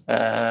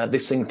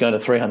this thing's going to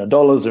 $300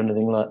 or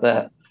anything like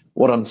that.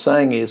 What I'm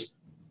saying is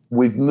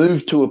we've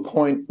moved to a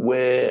point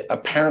where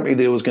apparently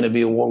there was going to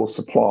be a wall of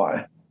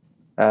supply,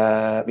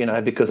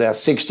 because our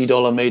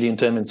 $60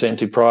 medium-term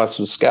incentive price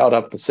was scaled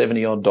up to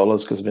 $70-odd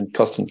because of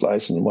cost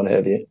inflation and what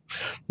have you.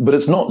 But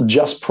it's not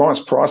just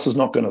price. Price is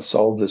not going to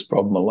solve this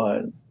problem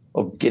alone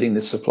of getting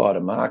this supply to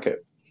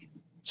market.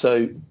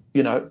 So,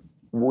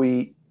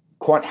 we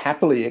quite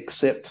happily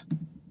accept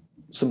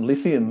some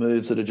lithium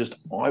moves that are just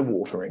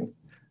eye-watering.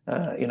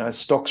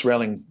 Stocks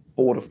rallying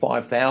 4,000 to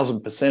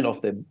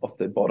 5,000% off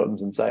their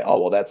bottoms and say, oh,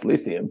 well, that's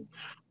lithium.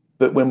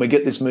 But when we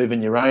get this move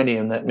in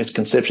uranium, that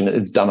misconception,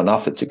 it's done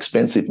enough, it's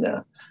expensive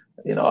now.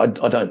 I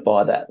don't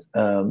buy that.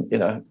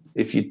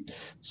 If you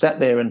sat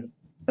there and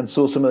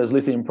saw some of those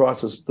lithium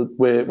prices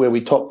where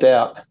we topped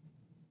out,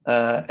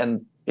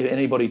 and if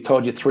anybody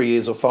told you 3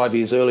 years or 5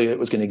 years earlier it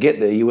was going to get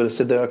there, you would have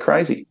said they were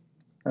crazy.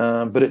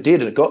 But it did,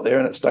 and it got there,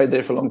 and it stayed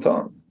there for a long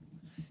time.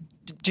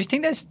 Do you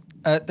think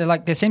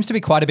there seems to be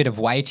quite a bit of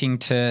weighting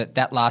to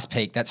that last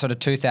peak, that sort of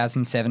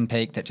 2007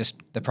 peak that just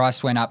the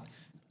price went up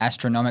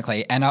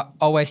astronomically? And I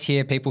always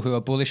hear people who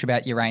are bullish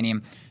about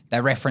uranium,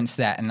 they reference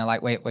that and they're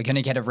like, we're going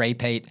to get a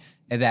repeat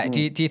of that. Do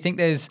you think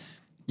there's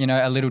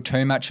a little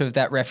too much of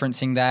that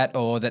referencing that,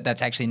 or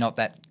that's actually not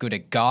that good a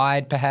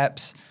guide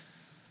perhaps?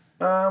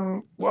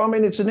 Well, I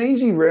mean, it's an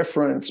easy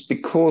reference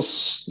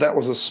because that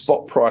was a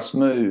spot price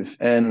move,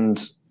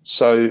 and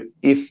So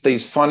if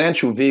these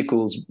financial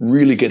vehicles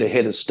really get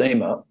ahead of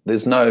steam up,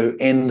 there's no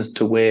end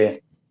to where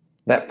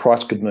that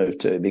price could move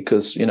to,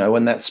 because,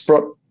 when that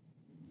Sprott,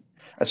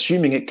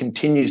 assuming it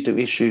continues to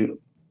issue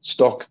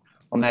stock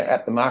on that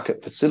at the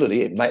market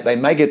facility, they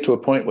may get to a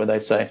point where they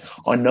say,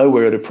 I know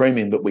we're at a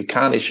premium, but we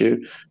can't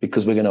issue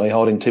because we're going to be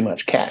holding too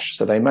much cash.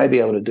 So they may be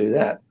able to do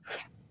that.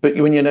 But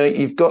when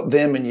you've got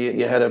them, and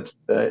you had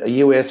a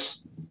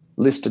US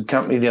listed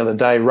company the other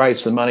day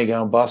raise some money,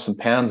 go and buy some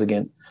pounds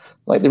again.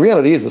 Like, the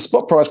reality is the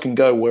spot price can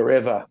go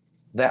wherever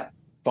that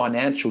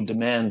financial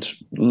demand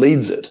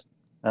leads it,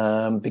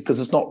 because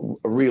it's not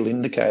a real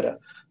indicator.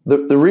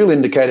 The real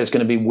indicator is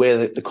going to be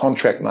where the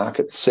contract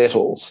market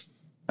settles,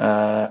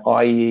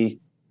 i.e.,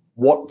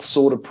 what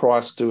sort of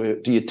price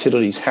do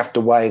utilities have to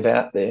wave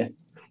out there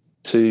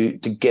to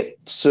get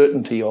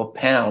certainty of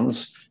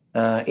pounds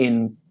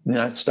in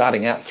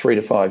starting out 3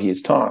 to 5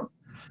 years' time.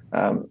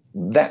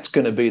 That's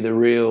going to be the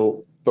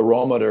real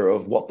barometer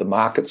of what the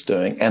market's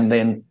doing, and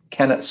then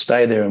can it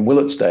stay there and will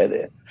it stay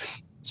there?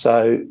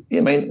 So,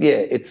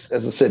 it's,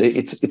 as I said,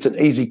 it's an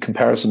easy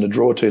comparison to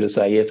draw to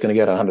say, it's going to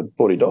go to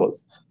 $140.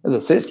 As I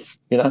said,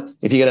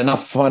 if you get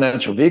enough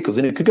financial vehicles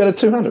in, it could go to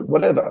 200,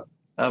 whatever.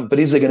 But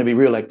is there going to be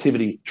real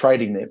activity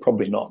trading there?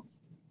 Probably not.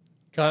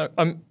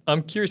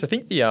 I'm curious. I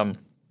think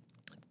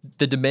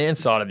the demand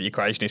side of the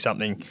equation is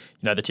something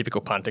the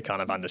typical punter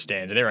kind of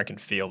understands, and everyone can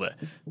feel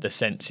the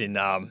sense in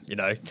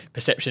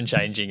perception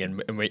changing,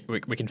 and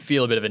we can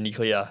feel a bit of a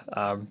nuclear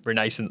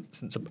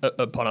renaissance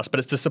upon us. But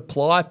it's the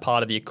supply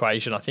part of the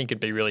equation I think it'd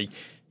be really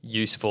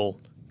useful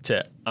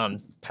to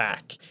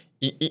unpack.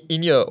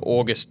 In your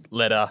August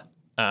letter,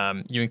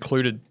 you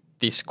included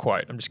this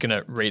quote. I'm just going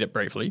to read it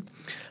briefly.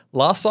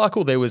 Last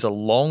cycle, there was a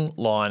long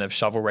line of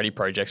shovel-ready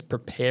projects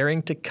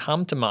preparing to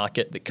come to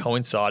market that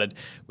coincided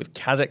with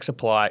Kazakh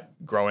supply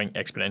growing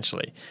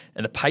exponentially,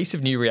 and the pace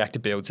of new reactor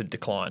builds had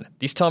declined.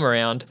 This time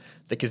around,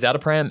 the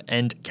Kazatomprom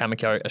and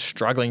Cameco are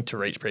struggling to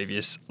reach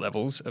previous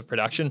levels of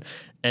production,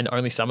 and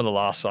only some of the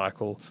last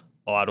cycle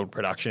idled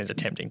production is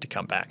attempting to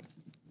come back.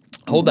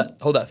 Hold that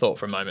thought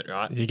for a moment,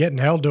 right? You're getting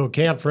held to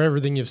account for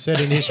everything you've said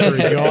in history,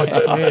 Guy.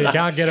 Yeah, you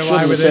can't get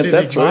away with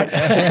anything, mate.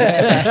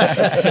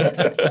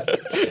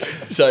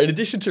 So in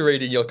addition to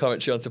reading your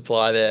commentary on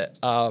supply there,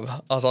 I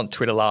was on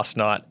Twitter last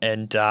night,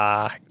 and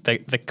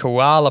the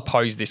koala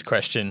posed this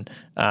question,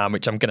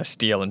 which I'm going to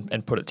steal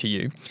and put it to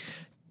you.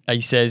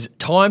 He says,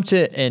 time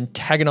to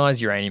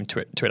antagonise uranium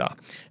Twitter.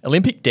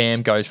 Olympic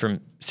Dam goes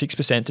from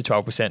 6% to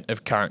 12%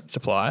 of current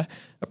supply,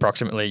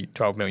 approximately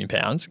 12 million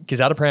pounds.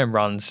 Kazatomprom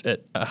runs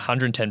at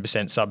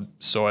 110%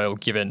 subsoil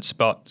given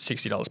spot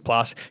 $60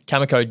 plus.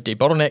 Cameco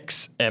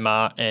debottlenecks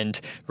MR and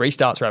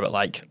restarts Rabbit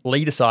Lake.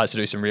 Lee decides to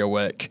do some real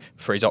work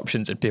for his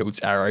options and builds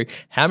Arrow.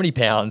 How many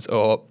pounds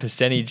or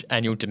percentage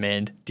annual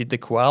demand did the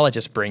koala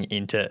just bring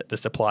into the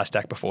supply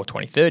stack before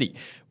 2030?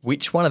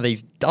 Which one of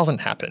these doesn't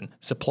happen?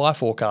 Supply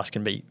forecast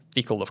can be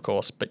fickle, of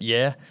course, but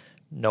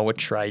know a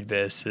trade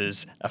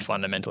versus a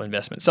fundamental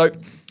investment. So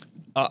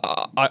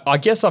I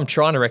guess I'm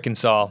trying to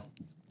reconcile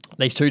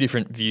these two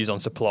different views on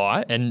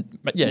supply, and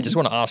just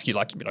want to ask you,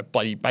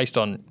 based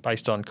on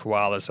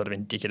Koala's sort of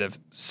indicative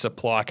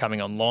supply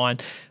coming online.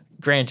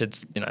 Granted,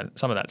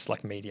 some of that's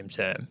like medium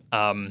term.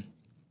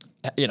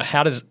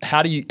 How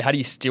do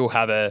you still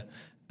have a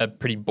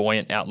pretty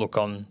buoyant outlook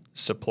on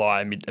supply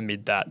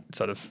amid that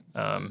sort of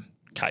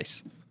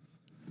case?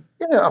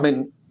 Yeah, I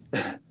mean,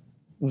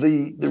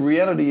 the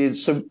reality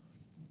is, so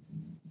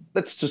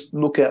let's just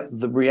look at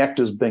the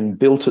reactors being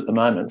built at the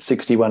moment,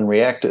 61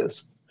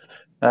 reactors.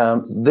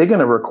 They're going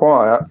to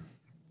require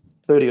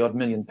 30-odd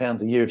million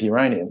pounds a year of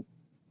uranium.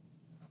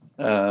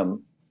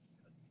 And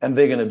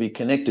they're going to be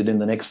connected in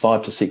the next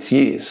 5 to 6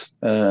 years.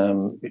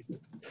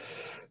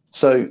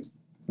 So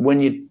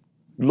when you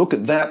look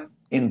at that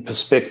in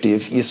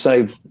perspective, you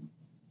say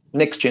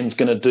NextGen's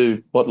going to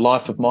do,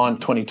 life of mine,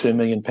 22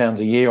 million pounds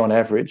a year on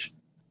average.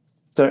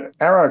 So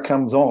Arrow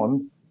comes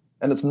on,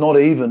 and it's not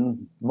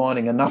even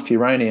mining enough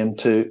uranium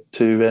to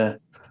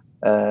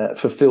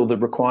fulfill the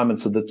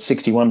requirements of the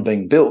 61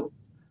 being built.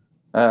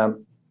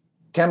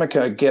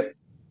 Cameco get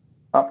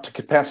up to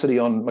capacity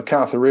on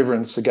MacArthur River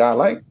and Cigar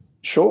Lake.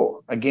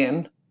 Sure,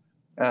 again,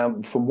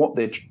 from what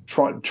they're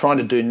trying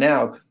to do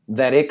now,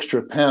 that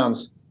extra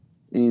pounds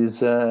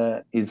is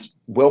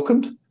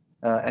welcomed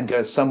and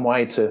goes some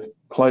way to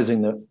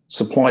closing the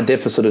supply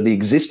deficit of the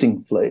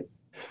existing fleet.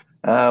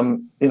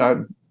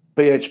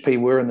 BHP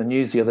were in the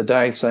news the other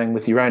day saying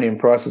with uranium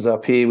prices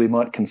up here, we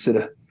might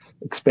consider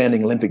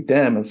expanding Olympic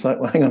Dam. And so,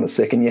 well, hang on a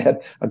second, you had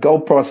a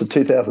gold price of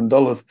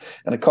 $2,000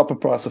 and a copper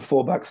price of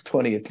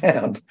 $4.20 a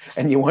pound,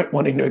 and you weren't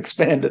wanting to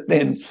expand it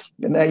then.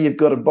 And now you've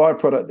got a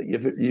byproduct that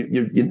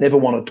you never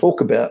want to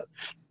talk about,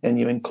 and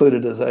you include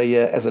it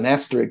as an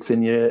asterisk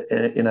in your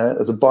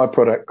as a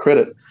byproduct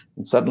credit,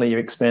 and suddenly you're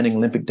expanding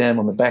Olympic Dam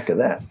on the back of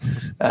that.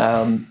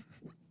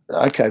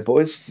 Okay,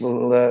 boys,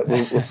 we'll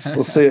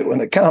see it when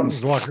it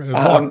comes. It was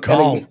like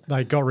coal.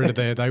 They got rid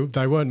of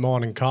they weren't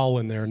mining coal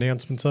in their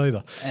announcements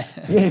either.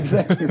 Yeah,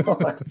 exactly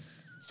right.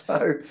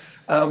 So,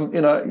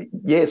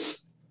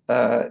 yes,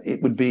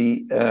 it would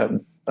be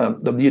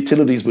the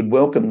utilities would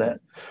welcome that.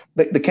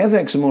 The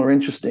Kazakhs are more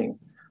interesting.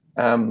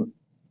 And,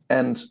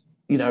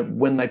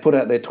 when they put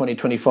out their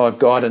 2025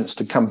 guidance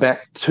to come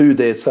back to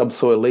their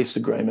subsoil lease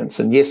agreements,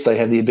 and yes, they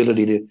have the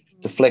ability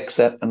to flex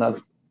that another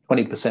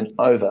 20%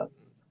 over.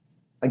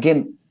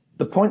 Again,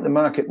 the point the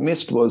market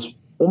missed was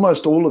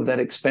almost all of that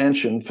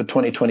expansion for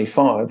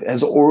 2025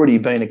 has already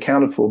been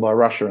accounted for by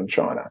Russia and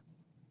China.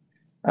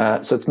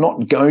 So it's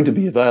not going to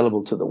be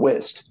available to the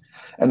West.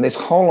 And this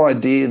whole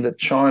idea that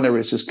China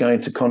is just going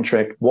to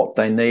contract what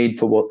they need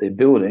for what they're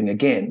building,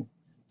 again,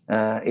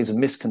 is a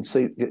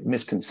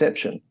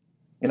misconception.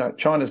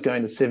 China's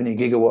going to 70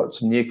 gigawatts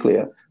of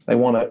nuclear.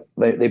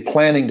 They're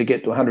planning to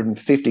get to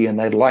 150, and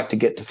they'd like to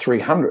get to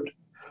 300.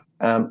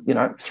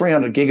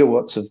 300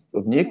 gigawatts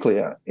of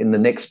nuclear in the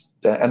next,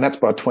 and that's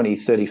by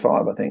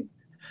 2035, I think.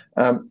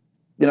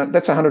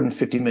 That's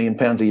 150 million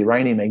pounds of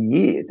uranium a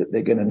year that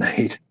they're going to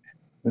need.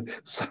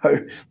 So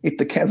if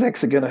the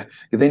Kazakhs are going to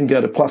then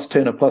go to plus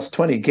 10 or plus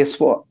 20, guess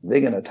what?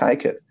 They're going to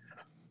take it.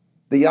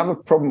 The other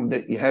problem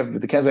that you have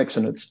with the Kazakhs,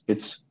 and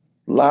it's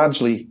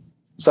largely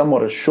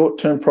somewhat a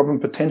short-term problem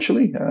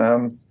potentially,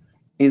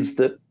 is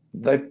that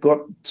they've got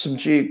some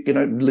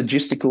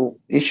logistical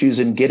issues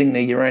in getting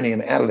their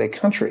uranium out of their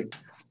country,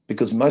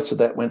 because most of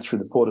that went through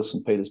the port of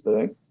St.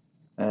 Petersburg.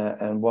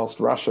 And whilst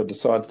Russia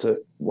decided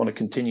to want to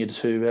continue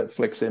to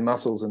flex their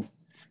muscles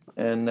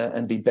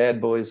and be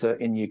bad boys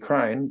in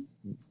Ukraine,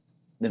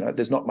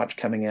 there's not much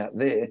coming out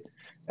there.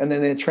 And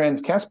then their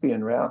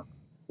Trans-Caspian route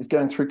is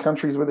going through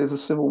countries where there's a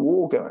civil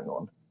war going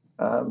on.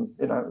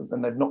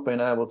 And they've not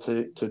been able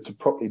to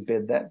properly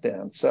bed that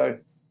down. So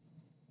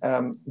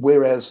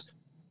whereas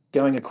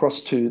going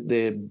across to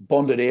their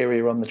bonded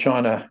area on the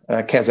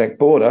China-Kazakh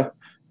border,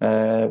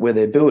 where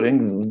they're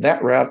building,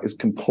 that route is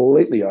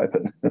completely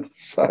open.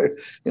 So,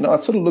 I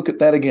sort of look at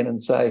that again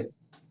and say,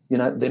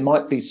 there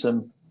might be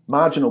some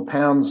marginal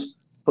pounds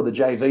for the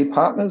JV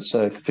partners.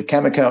 So for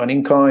Cameco and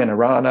Inkai and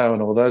Orano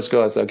and all those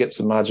guys, they'll get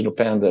some marginal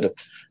pound out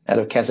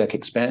of Kazakh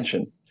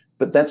expansion.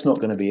 But that's not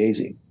going to be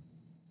easy.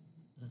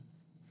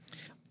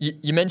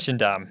 You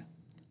mentioned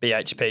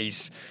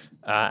BHP's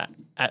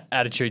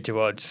attitude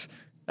towards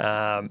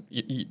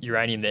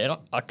uranium there.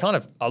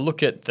 And I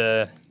look at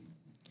the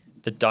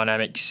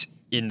dynamics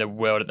in the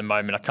world at the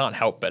moment. I can't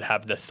help but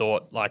have the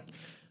thought, like,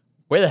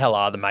 where the hell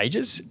are the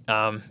majors?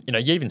 You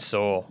even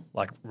saw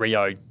like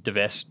Rio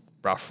divest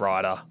Rough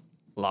Rider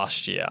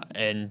last year,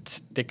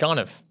 and they're kind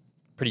of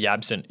pretty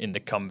absent in the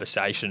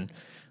conversation.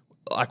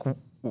 Like,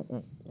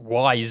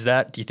 why is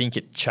that? Do you think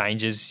it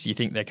changes? Do you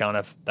think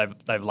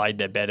they've laid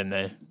their bet and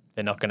they're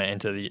not going to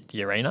enter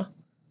the arena?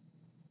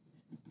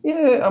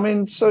 Yeah,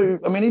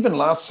 even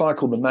last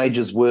cycle, the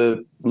majors were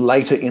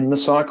later in the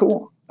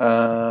cycle,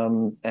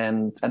 and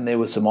there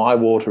were some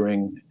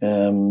eye-watering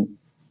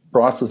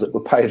prices that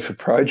were paid for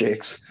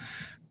projects.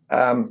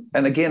 And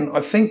again,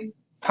 I think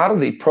part of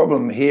the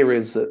problem here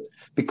is that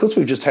because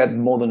we've just had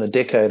more than a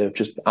decade of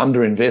just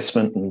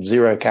underinvestment and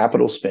zero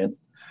capital spent,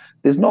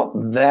 there's not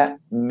that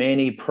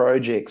many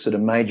projects that a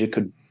major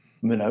could,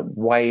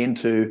 weigh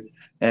into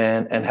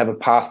and have a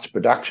path to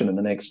production in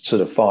the next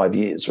sort of 5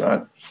 years,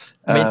 right?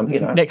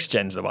 Next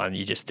gen's the one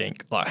you just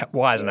think, like,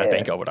 why hasn't that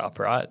been gobbled up,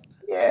 right?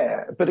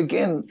 Yeah, but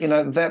again,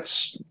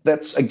 that's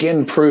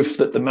again proof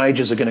that the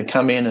majors are going to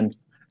come in and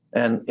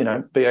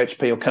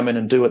BHP will come in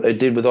and do what they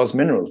did with Oz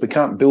Minerals. We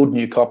can't build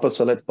new copper,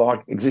 so let's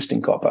buy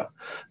existing copper.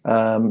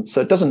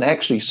 So it doesn't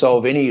actually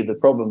solve any of the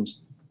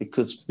problems,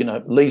 because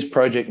Lee's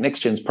project,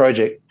 NextGen's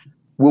project,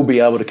 will be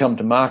able to come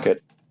to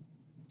market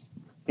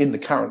in the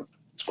current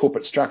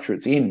corporate structure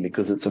it's in,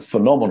 because it's a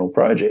phenomenal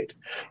project.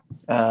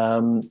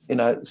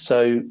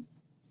 So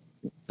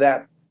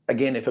that,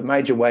 again, if a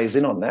major weighs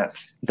in on that,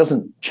 it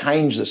doesn't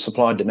change the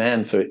supply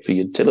demand for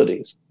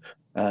utilities.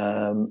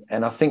 And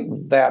I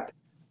think that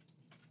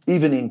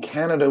even in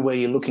Canada, where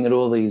you're looking at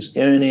all these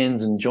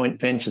earn-ins and joint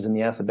ventures in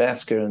the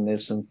Athabasca, and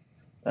there's some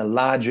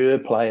larger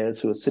players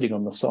who are sitting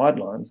on the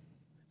sidelines,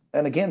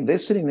 and again, they're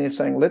sitting there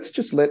saying, let's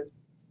just let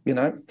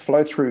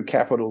flow through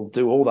capital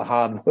do all the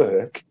hard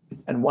work,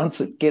 and once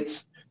it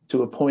gets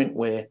to a point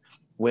where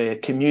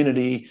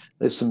community,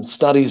 there's some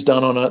studies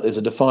done on it, there's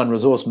a defined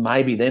resource,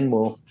 maybe then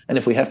and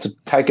if we have to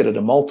take it at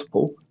a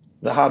multiple,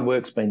 the hard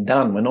work's been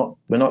done.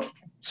 We're not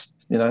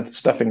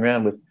stuffing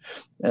around with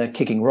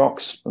kicking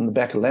rocks on the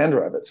back of Land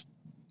Rovers.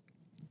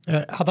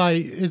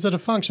 Is it a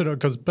function of,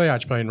 because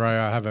BHP and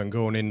Rio haven't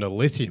gone into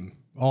lithium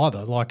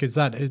either? Like, is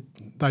that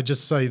they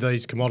just see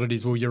these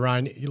commodities? Well,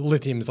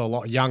 lithium's a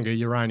lot younger.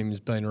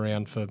 Uranium's been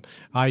around for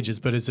ages,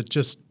 but is it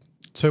just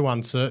too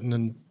uncertain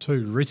and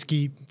too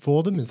risky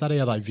for them? Is that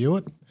how they view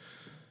it?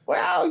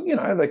 Well,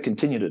 they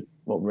continue to,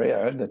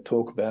 Rio, they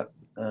talk about,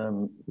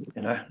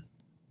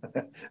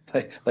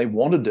 they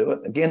want to do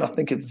it. Again, I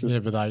think it's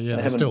just, but they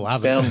haven't still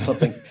haven't found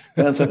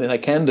something they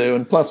can do.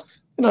 And plus,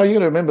 you got to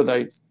remember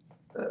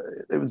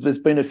there's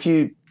been a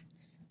few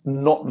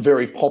not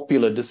very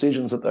popular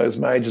decisions that those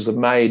majors have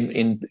made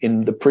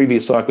in the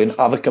previous cycle in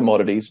other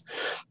commodities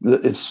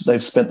that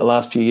they've spent the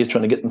last few years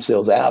trying to get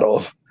themselves out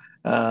of.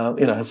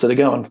 So they're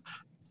going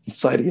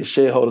say to your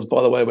shareholders,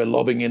 by the way, we're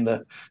lobbing in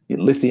the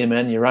lithium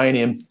and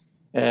uranium,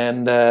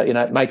 and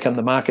it may come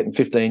to market in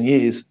 15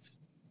 years.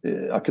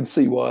 I can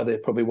see why they're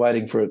probably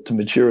waiting for it to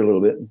mature a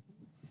little bit.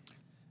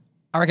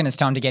 I reckon it's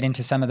time to get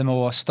into some of the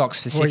more stock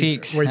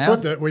specifics. We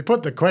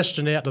put the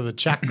question out to the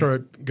chat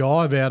group,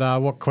 Guy,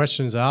 about what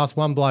questions are asked.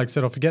 One bloke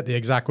said, I forget the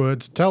exact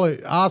words.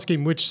 Ask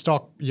him which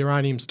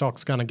uranium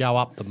stock's going to go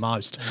up the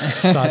most.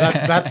 So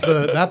that's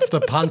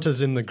the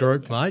punters in the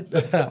group, mate.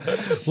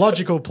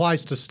 Logical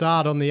place to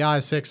start on the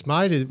ASX,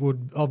 mate. It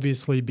would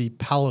obviously be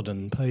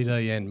Paladin,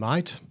 PDN,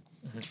 mate.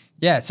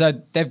 Yeah,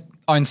 so they've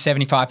owned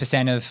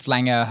 75% of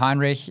Langer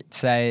Heinrich.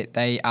 Say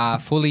they are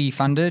fully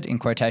funded in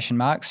quotation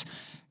marks.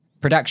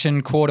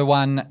 Production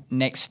Q1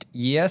 next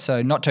year,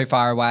 so not too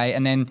far away.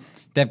 And then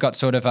they've got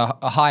sort of a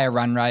higher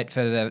run rate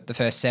for the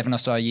first 7 or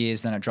so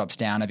years, then it drops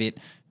down a bit.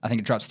 I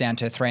think it drops down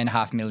to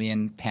 £3.5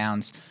 million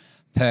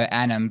per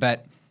annum.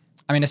 But,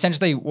 I mean,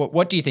 essentially,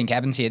 what do you think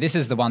happens here? This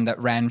is the one that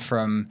ran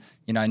from,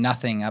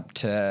 nothing up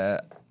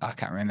to, I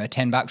can't remember,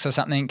 $10 or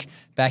something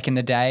back in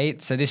the day.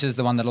 So this is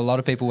the one that a lot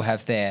of people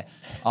have their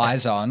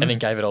eyes on. And then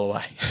gave it all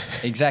away.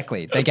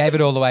 Exactly. They gave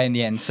it all away in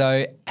the end.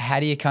 So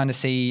how do you kind of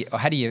see, or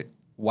how do you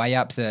weigh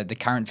up the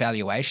current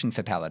valuation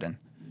for Paladin?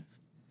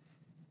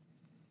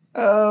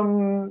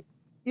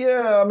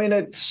 Yeah, I mean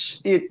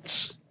it's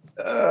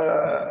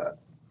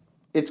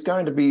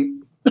going to be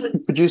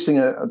producing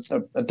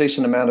a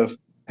decent amount of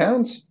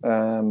pounds.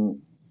 I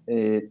mean,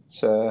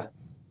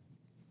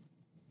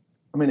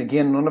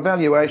 again, on a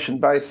valuation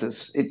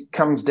basis, it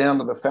comes down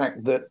to the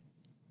fact that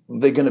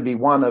they're going to be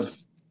one of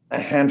a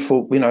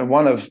handful,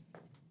 one of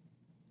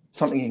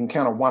something you can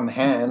count on one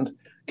hand,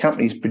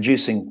 companies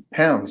producing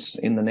pounds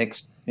in the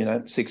next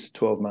 6 to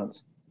 12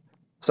 months.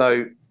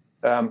 So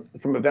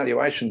from a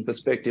valuation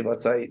perspective,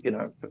 I'd say,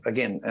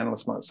 again,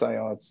 analysts might say,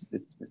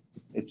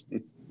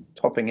 it's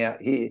topping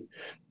out here,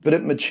 but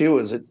it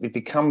matures. It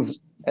becomes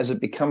a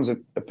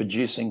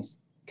producing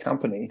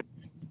company,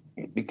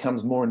 it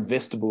becomes more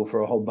investable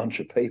for a whole bunch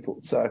of people.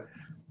 So,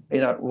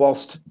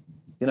 whilst,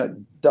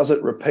 does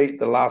it repeat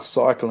the last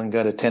cycle and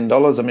go to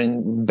 $10? I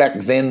mean, back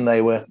then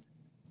they were,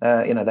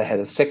 they had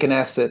a second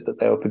asset that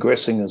they were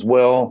progressing as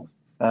well.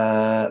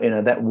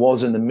 That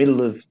was in the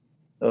middle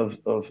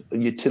of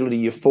utility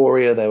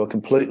euphoria. They were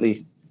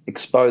completely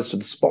exposed to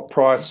the spot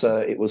price.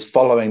 It was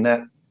following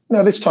that.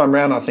 This time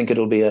round, I think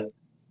it'll be a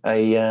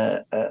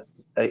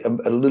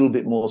little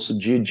bit more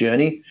subdued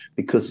journey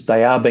because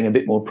they are being a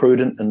bit more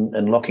prudent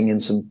and locking in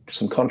some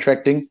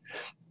contracting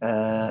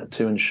to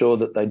ensure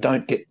that they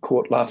don't get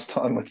caught last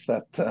time with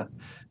that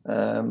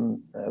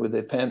with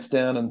their pants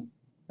down and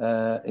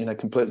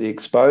completely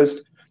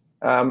exposed.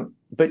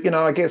 But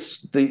I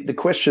guess the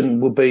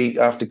question will be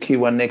after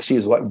Q1 next year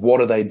is like,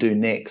 what do they do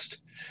next?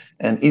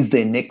 And is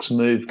their next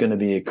move going to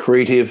be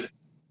accretive?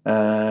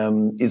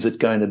 Is it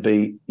going to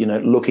be,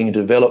 looking to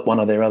develop one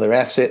of their other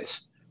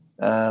assets?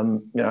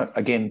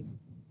 Again,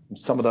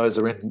 some of those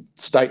are in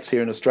states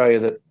here in Australia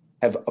that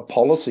have a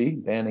policy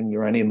banning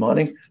uranium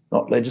mining,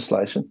 not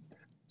legislation.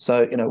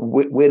 So,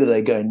 where do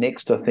they go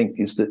next? I think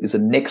is a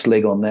next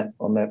leg on the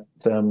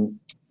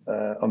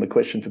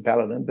question for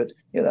Paladin. But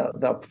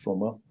they'll perform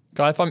well.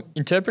 Guy, if I'm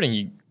interpreting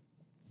you,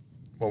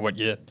 or what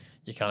you're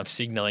kind of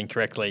signalling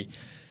correctly,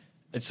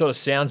 it sort of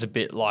sounds a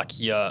bit like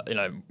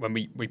when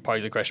we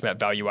pose a question about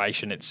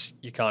valuation,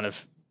 you're kind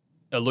of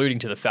alluding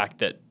to the fact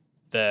that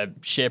the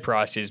share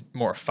price is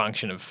more a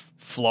function of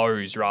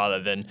flows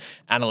rather than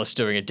analysts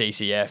doing a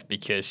DCF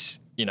because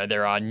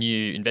there are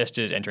new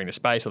investors entering the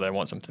space or they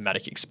want some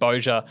thematic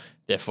exposure.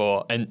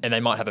 Therefore, and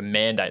they might have a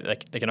mandate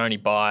that they can only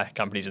buy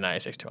companies in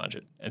ASX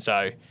 200. And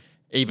so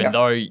even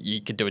though you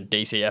could do a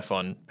DCF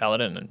on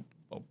Paladin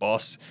or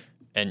Boss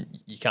and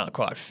you can't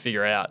quite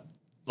figure out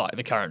like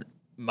the current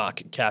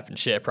market cap and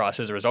share price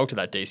as a result of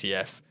that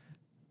DCF,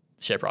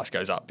 the share price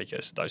goes up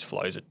because those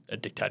flows are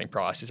dictating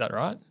price. Is that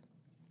right?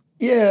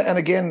 Yeah, and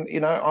again,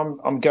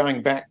 I'm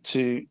going back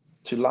to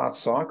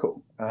last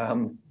cycle.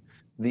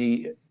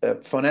 The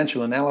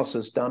financial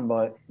analysis done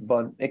by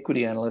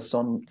equity analysts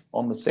on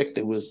the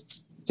sector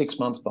was 6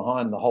 months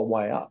behind the whole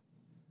way up.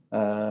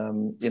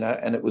 And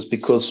it was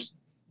because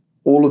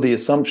all of the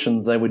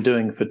assumptions they were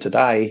doing for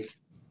today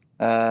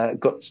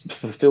got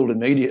fulfilled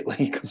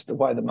immediately because the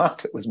way the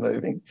market was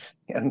moving.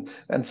 And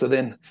so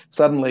then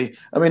suddenly,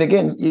 I mean,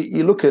 again,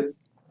 you look at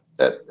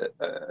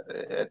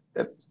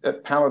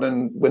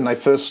Paladin when they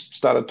first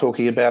started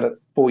talking about it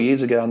 4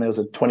 years ago, and there was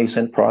a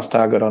 20-cent price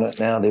target on it.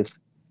 Now there's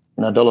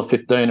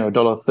 $1.15 or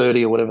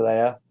 $1.30 or whatever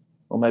they are,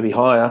 or maybe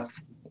higher.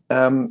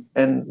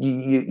 And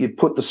you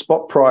put the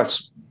spot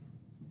price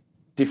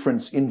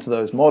difference into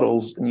those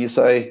models, and you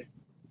say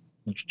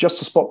just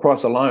the spot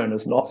price alone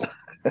is not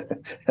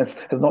has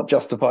not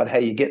justified how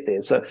you get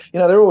there. So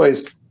they're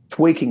always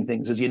tweaking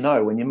things, as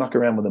when you muck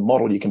around with a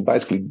model, you can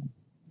basically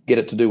get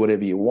it to do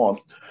whatever you want.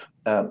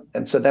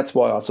 And so that's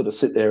why I sort of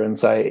sit there and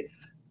say,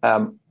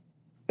 I'll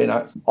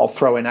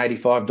throw in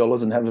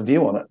 $85 and have a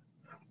view on it.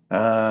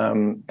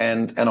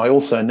 And I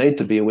also need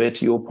to be aware,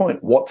 to your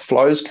point, what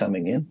flow's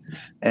coming in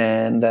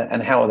and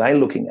how are they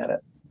looking at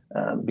it?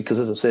 Because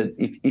as I said,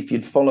 if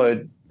you'd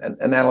followed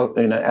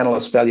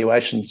analyst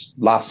valuations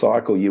last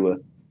cycle, you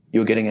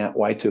were getting out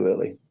way too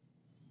early.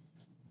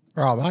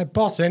 Right, mate.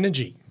 Boss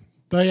Energy,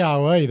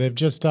 BOE, they've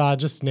just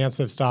announced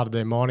they've started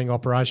their mining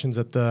operations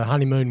at the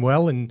Honeymoon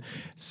Well in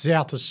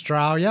South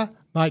Australia.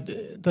 Mate,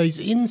 these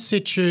in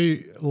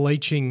situ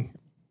leaching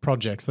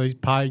projects, these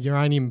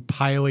uranium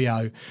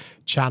paleo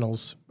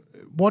channels,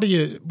 what do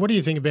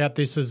you think about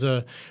this as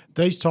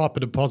these type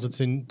of deposits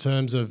in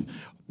terms of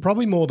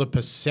probably more the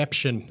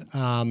perception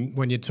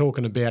when you're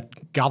talking about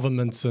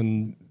governments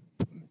and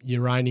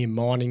uranium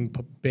mining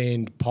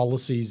banned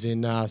policies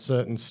in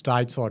certain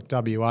states like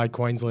WA,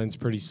 Queensland's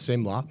pretty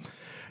similar.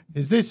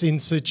 Is this in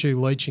situ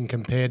leaching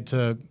compared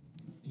to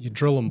your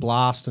drill and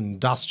blast and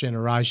dust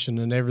generation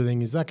and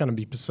everything, is that going to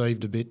be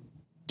perceived a bit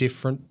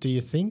different, do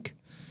you think?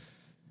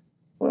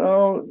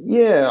 Well,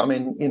 yeah. I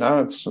mean,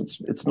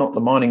 it's not the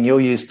mining you're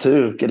used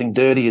to, getting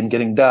dirty and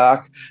getting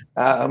dark.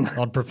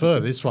 I'd prefer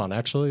this one,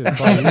 actually. I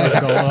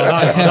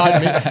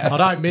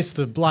don't miss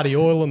the bloody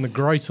oil and the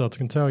grease, I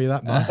can tell you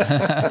that, mate.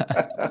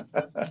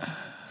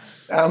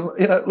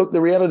 Look,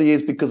 the reality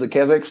is because of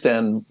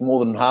Kazakhstan,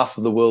 more than half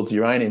of the world's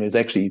uranium is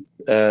actually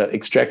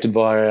extracted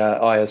via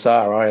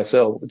ISR,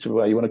 ISL, whichever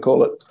way you want to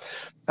call it.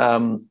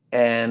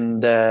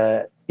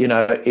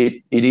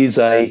 It is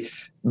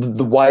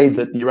the way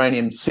that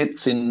uranium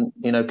sits in,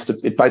 because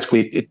it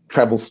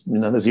travels,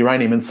 there's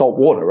uranium in salt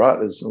water, right?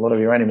 There's a lot of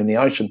uranium in the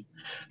ocean.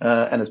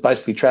 And it's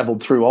basically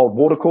traveled through old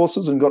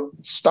watercourses and got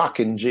stuck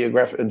in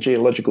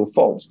geological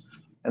faults.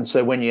 And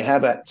so when you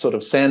have that sort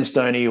of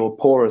sandstony or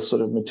porous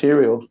sort of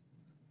material,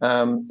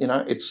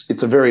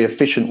 it's a very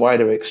efficient way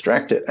to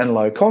extract it and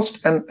low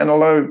cost and a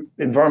low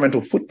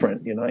environmental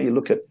footprint. You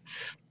look at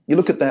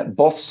that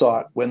Boss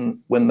site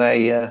when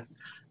they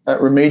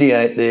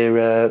remediate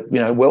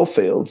their well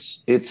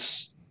fields.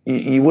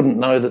 You wouldn't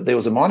know that there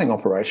was a mining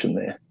operation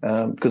there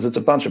because it's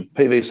a bunch of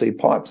PVC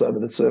pipes over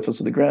the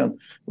surface of the ground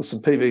with some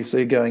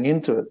PVC going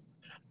into it.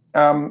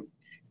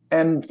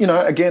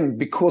 Again,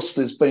 because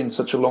there's been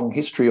such a long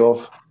history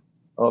of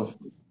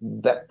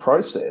that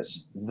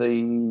process,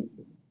 the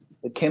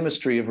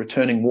chemistry of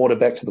returning water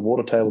back to the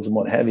water tables and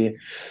what have you.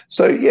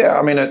 So yeah,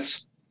 I mean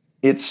it's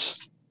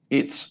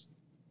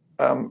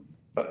an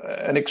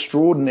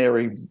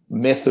extraordinary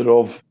method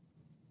of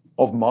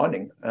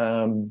mining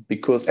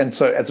because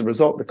as a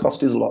result the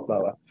cost is a lot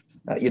lower.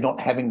 You're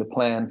not having to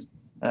plan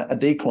a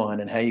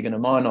decline and how you're going to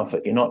mine off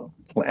it. You're not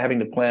having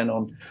to plan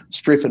on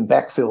strip and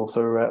backfill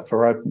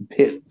for open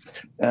pit.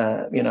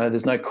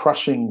 There's no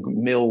crushing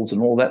mills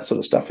and all that sort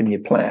of stuff in your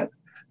plant.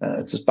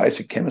 It's just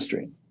basic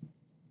chemistry.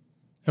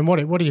 And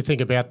what do you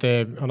think about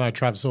I know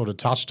Trav sort of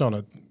touched on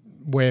it,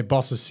 where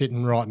Boss is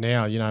sitting right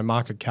now,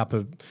 market cap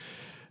of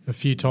a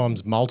few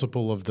times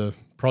multiple of the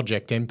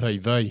project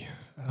MPV.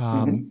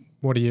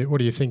 What do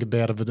you think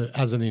about it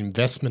as an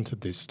investment at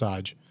this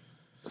stage?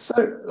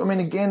 So, I mean,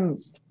 again,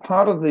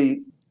 part of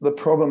the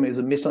problem is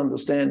a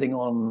misunderstanding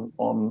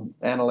on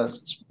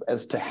analysts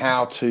as to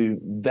how to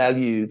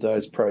value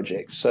those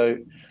projects. So,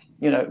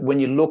 when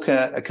you look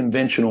at a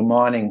conventional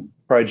mining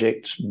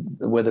project,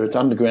 whether it's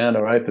underground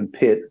or open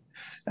pit,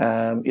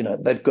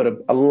 they've got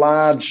a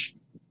large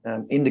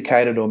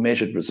indicated or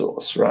measured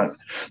resource, right?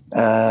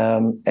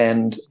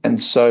 And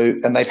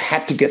they've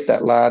had to get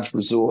that large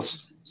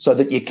resource so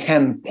that you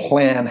can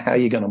plan how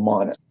you're going to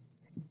mine it.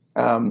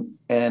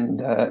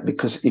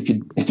 Because if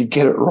you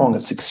get it wrong,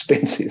 it's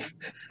expensive.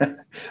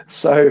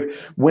 So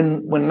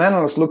when an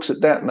analyst looks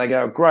at that and they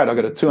go, great, I've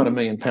got a 200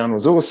 million pound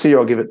resource here,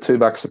 I'll give it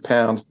 $2 a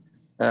pound.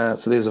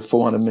 So there's a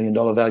 $400 million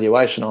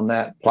valuation on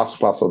that,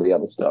 plus all the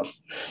other stuff.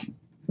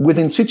 With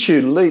in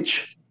situ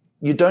leach,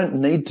 you don't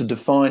need to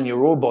define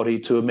your ore body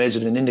to a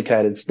measured and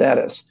indicated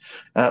status.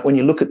 When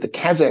you look at the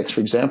Kazakhs,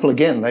 for example,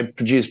 again, they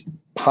produce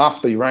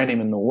half the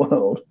uranium in the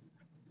world.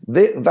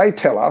 They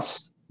tell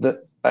us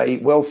that a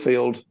well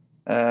field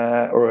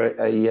or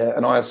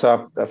an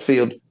ISR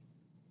field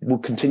will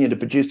continue to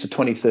produce to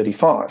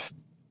 2035.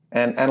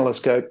 And analysts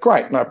go,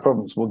 great, no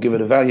problems. We'll give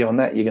it a value on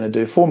that. You're going to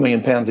do 4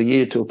 million pounds a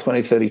year till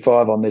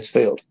 2035 on this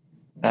field.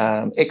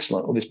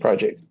 Excellent, or this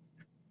project.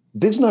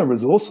 There's no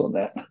resource on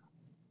that.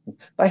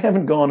 They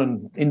haven't gone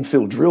and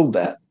infill drilled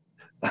that.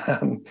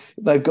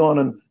 They've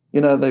gone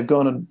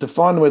and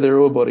defined where their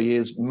ore body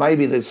is.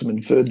 Maybe there's some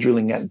inferred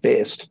drilling at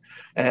best,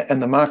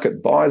 and the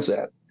market buys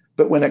that.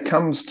 But when it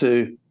comes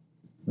to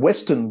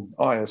Western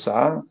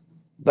ISR,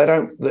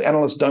 the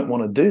analysts don't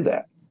want to do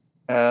that.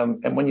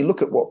 And when you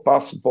look at what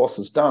Boss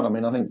has done, I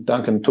mean, I think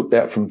Duncan took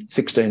that from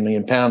 16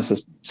 million pounds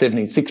to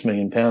 76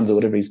 million pounds or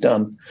whatever he's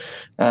done.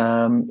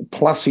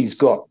 Plus he's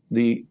got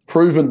the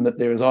proven that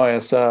there is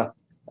ISR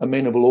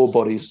amenable ore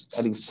bodies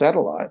at his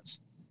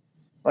satellites.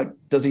 Like,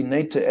 does he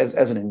need to, as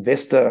an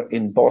investor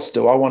in Boss,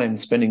 do I want him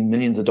spending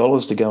millions of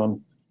dollars to go and,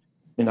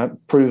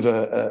 prove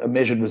a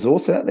measured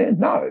resource out there?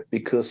 No,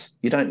 because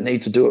you don't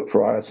need to do it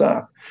for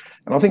ISR.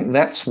 And I think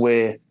that's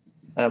where,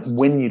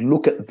 when you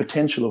look at the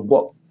potential of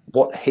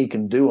what he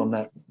can do on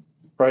that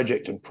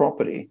project and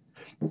property,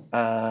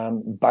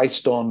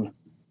 based on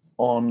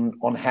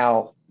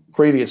how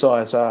previous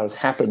ISR has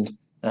happened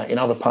in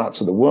other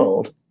parts of the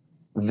world,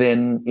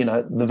 then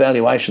the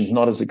valuation's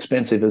not as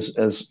expensive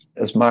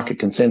as market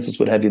consensus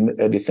would have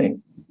you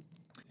think.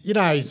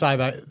 You say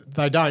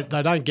they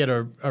don't get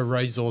a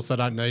resource, they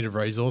don't need a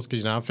resource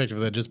because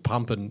effectively they're just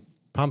pumping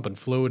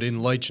fluid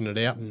in, leaching it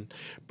out, and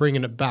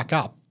bringing it back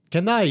up.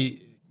 Can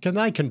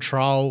they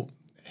control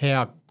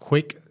how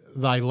quick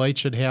they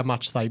leach it, how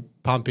much they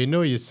pump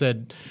into it? You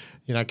said,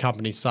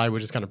 companies say we're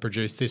just going to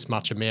produce this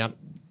much amount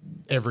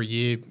every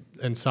year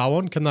and so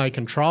on. Can they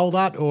control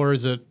that, or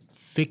is it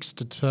fixed,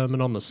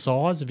 determined on the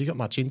size? Have you got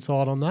much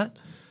insight on that?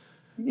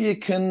 You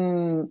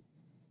can.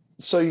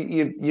 So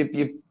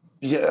you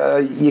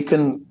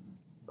can,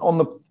 on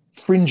the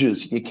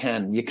fringes, you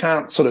can. You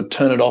can't sort of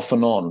turn it off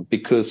and on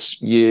because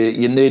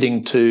you're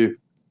needing to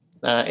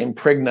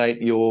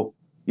impregnate your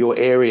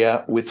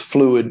area with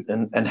fluid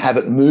and have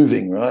it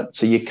moving, right?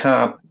 So you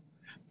can't,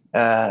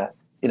 if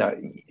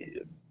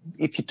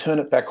you turn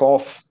it back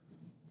off,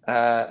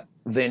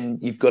 then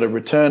you've got to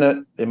return it.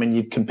 I mean,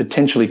 you can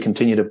potentially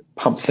continue to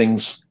pump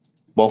things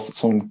whilst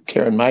it's on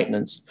care and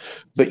maintenance,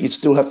 but you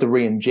still have to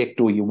re-inject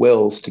all your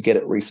wells to get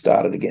it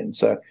restarted again.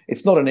 So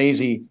it's not an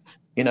easy,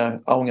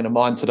 I'm going to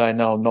mine today,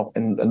 no, I'm not,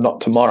 and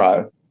not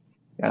tomorrow.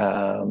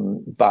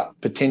 But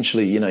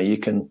potentially, you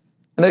can.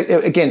 And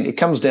again, it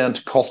comes down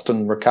to cost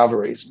and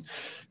recoveries.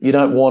 You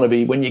don't want to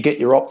be, when you get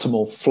your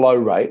optimal flow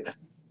rate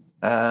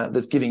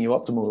that's giving you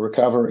optimal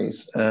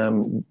recoveries,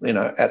 at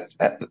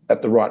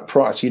the right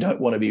price, you don't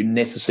want to be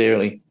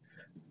necessarily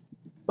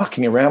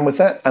mucking around with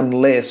that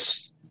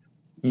unless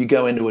you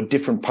go into a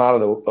different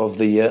part of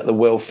the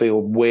well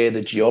field where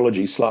the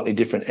geology is slightly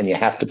different, and you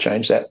have to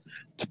change that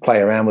to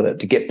play around with it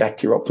to get back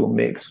to your optimal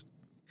mix.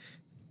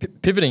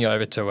 Pivoting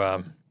over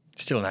to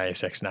still an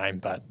ASX name,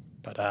 but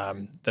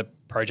the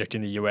project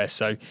in the US.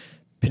 So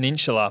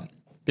Peninsula,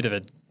 bit of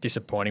a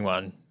disappointing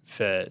one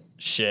for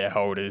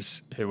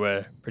shareholders who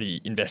were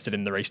pretty invested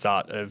in the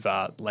restart of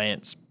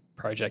Lance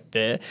project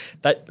there.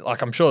 That,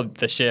 I'm sure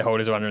the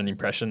shareholders are under the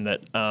impression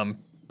that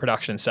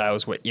production and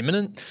sales were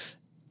imminent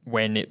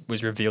when it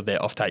was revealed their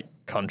offtake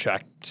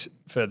contract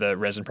for the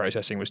resin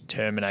processing was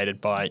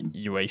terminated by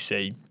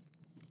UEC.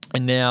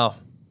 And now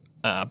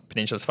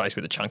Peninsula's faced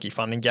with a chunky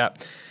funding gap.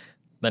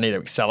 They need to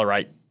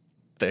accelerate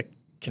the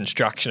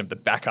construction of the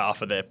back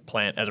half of their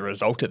plant as a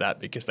result of that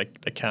because they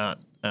can't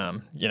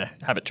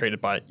have it treated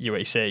by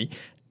UEC.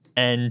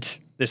 And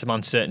there's some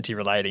uncertainty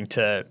relating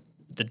to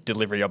the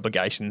delivery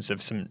obligations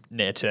of some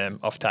near-term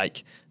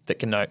offtake that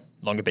can no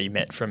longer be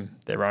met from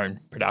their own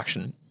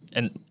production.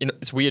 And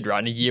it's weird, right?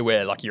 In a year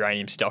where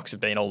uranium stocks have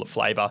been all the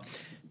flavour,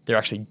 they're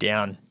actually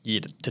down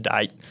year to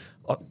date.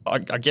 I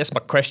guess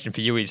my question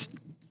for you is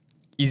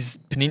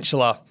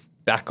Peninsula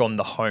back on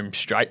the home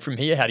straight from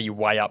here? How do you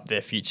weigh up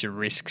their future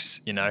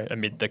risks,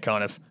 amid the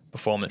kind of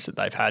performance that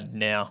they've had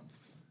now?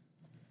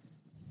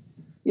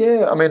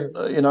 Yeah, I mean,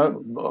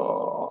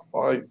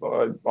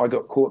 I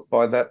got caught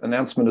by that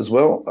announcement as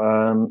well,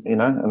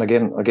 and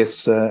again, I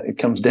guess it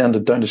comes down to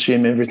don't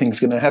assume everything's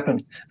going to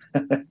happen.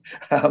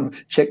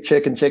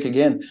 Check and check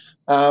again.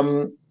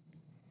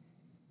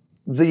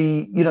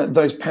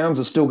 Those pounds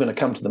are still going to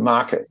come to the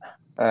market.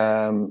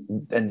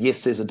 And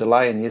yes, there's a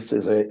delay, and yes,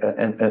 there's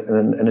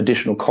an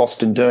additional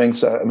cost in doing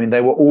so. I mean,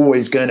 they were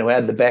always going to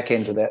add the back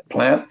end to that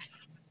plant.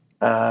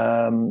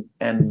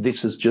 And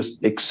this has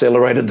just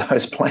accelerated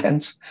those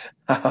plans.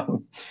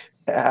 And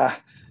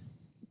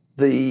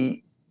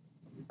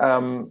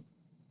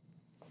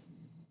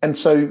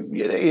so,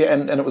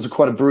 and it was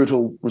quite a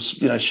brutal,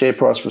 share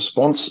price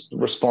response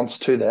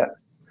to that.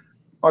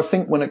 I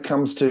think when it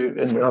comes to,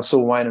 and I saw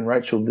Wayne and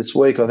Rachel this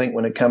week, I think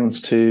when it comes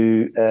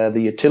to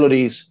the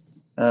utilities,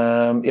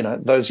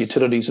 those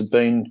utilities have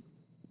been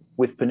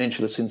with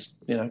Peninsula since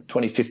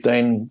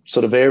 2015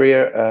 sort of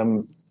area.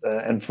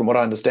 And from what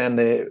I understand,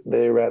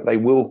 they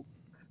will.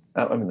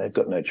 I mean, they've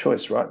got no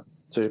choice, right?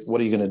 So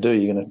what are you going to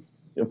do?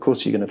 Of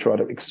course, you're going to try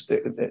to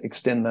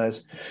extend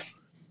those.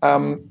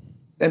 And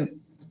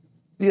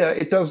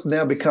it does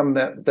now become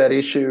that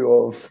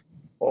issue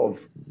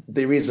of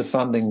there is a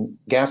funding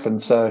gap,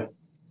 and so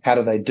how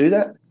do they do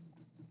that?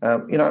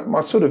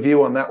 My sort of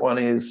view on that one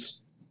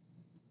is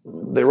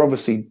they're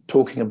obviously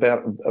talking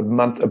about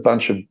a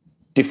bunch of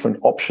different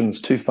options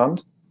to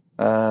fund.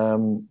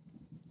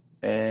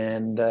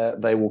 And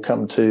they will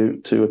come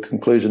to a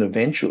conclusion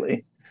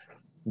eventually.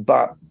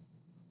 But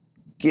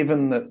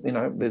given that,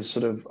 there's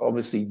sort of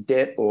obviously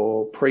debt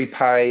or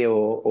prepay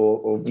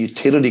or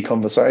utility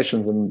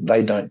conversations, and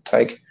they don't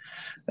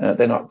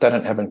they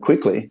don't happen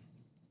quickly,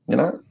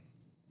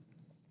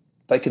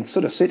 they can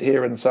sort of sit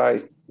here and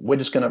say, we're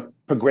just going to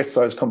progress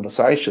those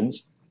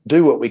conversations,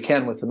 do what we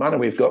can with the money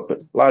we've got, but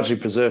largely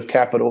preserve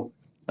capital.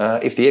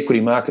 If the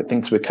equity market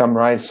thinks we come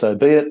raise, so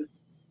be it.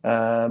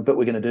 But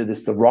we're going to do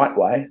this the right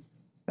way.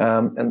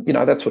 And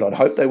that's what I'd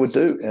hope they would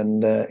do.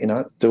 And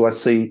do I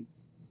see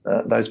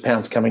those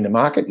pounds coming to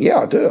market? Yeah,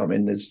 I do. I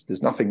mean,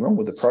 there's nothing wrong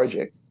with the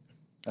project.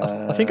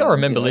 I think I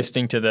remember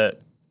listening to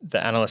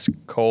the analyst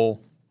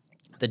call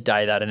the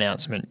day that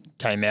announcement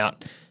came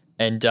out,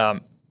 and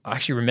I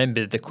actually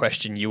remember the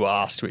question you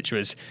asked, which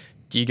was,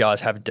 do you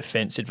guys have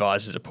defence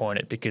advisors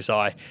appointed? Because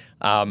the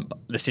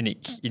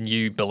cynic in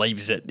you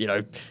believes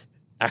that,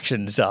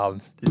 actions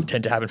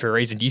tend to happen for a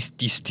reason. Do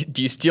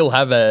you still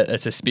have a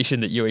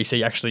suspicion that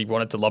UEC actually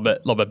wanted to lob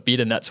a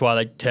bid and that's why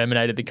they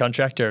terminated the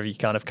contract, or have you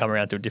kind of come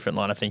around to a different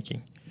line of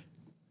thinking?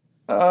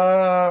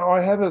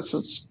 I have a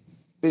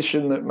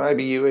suspicion that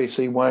maybe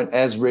UEC weren't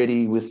as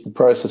ready with the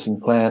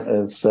processing plant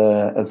as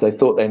they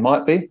thought they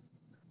might be,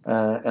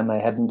 and they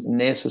hadn't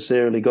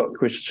necessarily got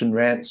Christian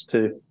Rance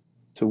to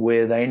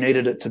where they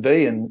needed it to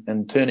be,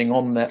 and turning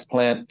on that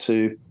plant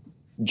to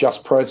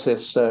just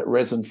process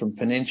resin from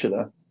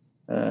Peninsula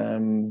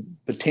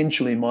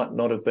potentially might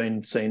not have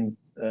been seen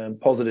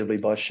positively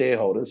by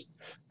shareholders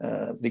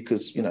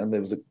because there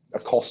was a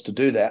cost to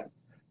do that.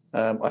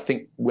 I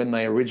think when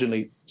they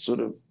originally sort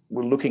of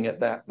were looking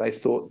at that, they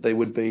thought they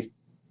would be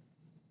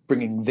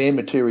bringing their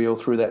material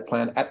through that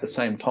plant at the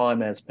same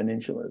time as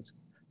Peninsula's.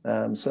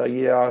 It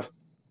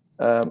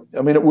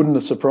wouldn't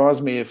have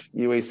surprised me if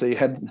UEC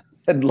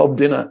had lobbed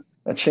in a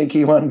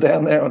cheeky one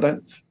down there. I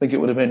don't think it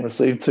would have been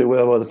received too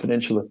well by the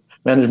Peninsula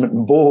management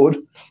and board.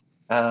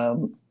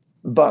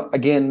 But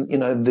again,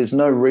 there's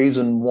no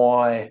reason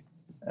why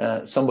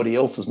somebody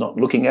else is not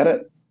looking at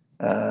it.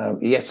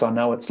 Yes, I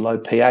know it's low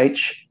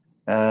pH,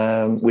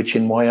 which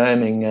in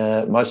Wyoming,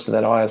 most of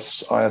that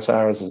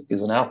ISR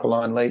is an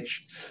alkaline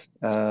leach.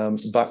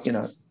 But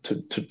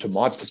to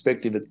my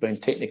perspective, it's been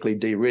technically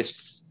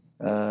de-risked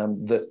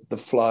that the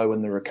flow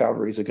and the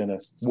recoveries are going to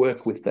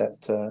work with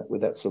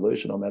that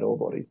solution on that ore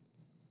body.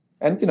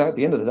 And at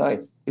the end of the day,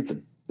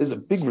 there's a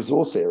big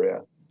resource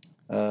area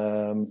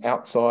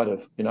outside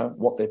of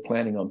what they're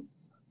planning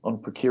on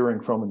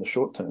procuring from in the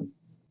short term.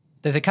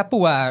 There's a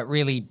couple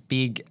really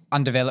big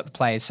undeveloped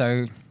players.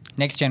 So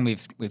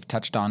NextGen we've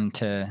touched on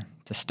to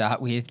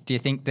start with. Do you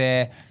think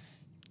they're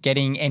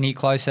getting any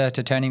closer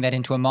to turning that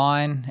into a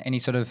mine? Any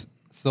sort of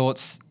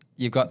thoughts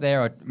you've got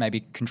there, or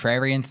maybe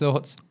contrarian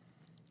thoughts?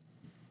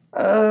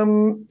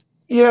 2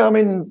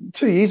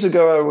 years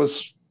ago I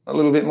was a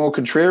little bit more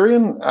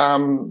contrarian.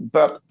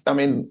 But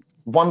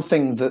one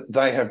thing that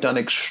they have done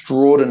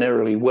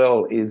extraordinarily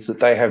well is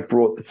that they have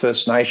brought the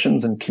First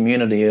Nations and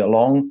community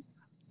along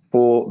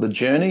for the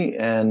journey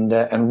and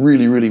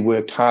really, really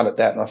worked hard at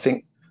that. And I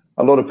think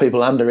a lot of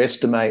people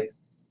underestimate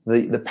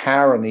the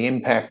power and the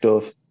impact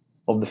of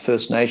the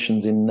First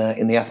Nations in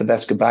the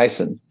Athabasca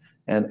Basin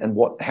and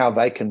how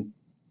they can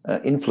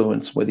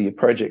influence whether your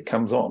project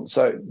comes on.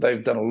 So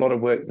they've done a lot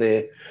of work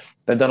there.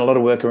 They've done a lot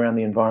of work around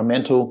the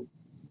environmental.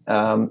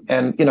 At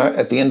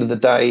the end of the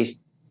day,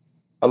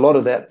 a lot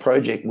of that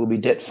project will be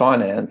debt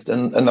financed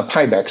and the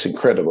payback's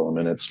incredible.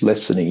 It's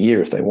less than a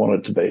year if they want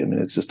it to be.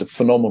 It's just a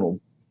phenomenal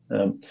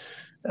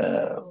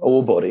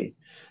ore body.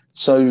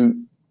 So,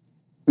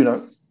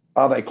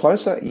 are they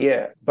closer?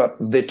 Yeah, but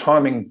their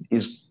timing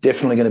is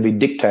definitely going to be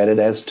dictated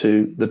as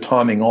to the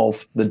timing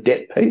of the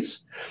debt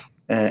piece,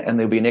 and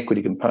there'll be an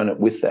equity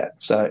component with that.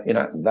 So, they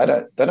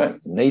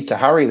don't need to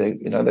hurry.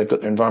 They've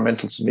got their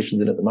environmental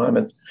submissions in at the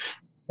moment.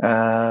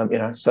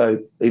 So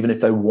even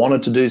if they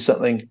wanted to do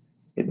something,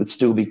 it would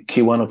still be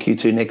Q1 or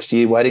Q2 next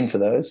year waiting for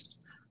those.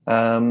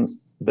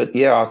 But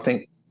yeah, I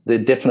think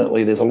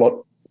there's a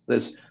lot.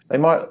 They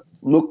might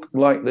look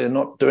like they're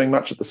not doing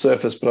much at the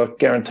surface, but I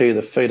guarantee you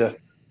the feet are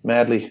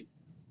madly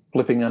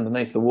flipping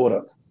underneath the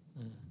water.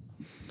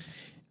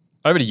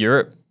 Over to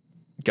Europe,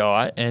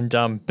 Guy, and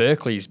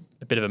Berkeley's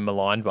a bit of a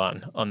maligned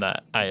one on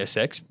that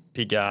ASX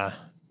big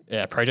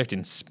project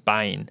in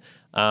Spain.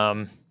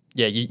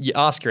 You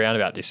ask around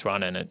about this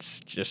one, and it's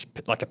just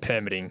like a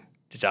permitting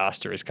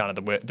disaster is kind of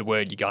the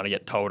word you're going to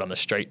get told on the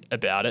street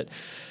about it.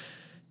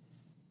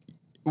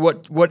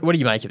 What do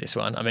you make of this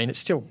one? It's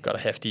still got a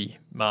hefty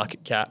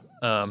market cap.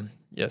 The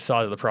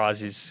size of the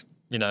prize is,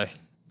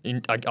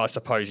 I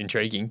suppose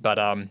intriguing, but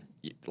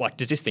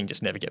does this thing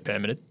just never get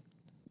permitted?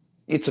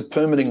 It's a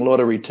permitting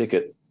lottery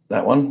ticket,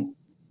 that one.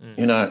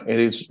 It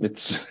is.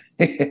 It's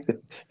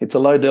it's a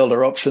low delta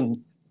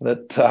option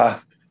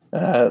that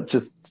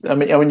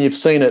you've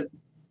seen it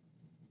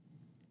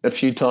a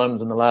few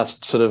times in the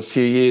last sort of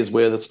few years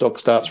where the stock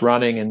starts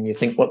running and you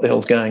think, what the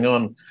hell's going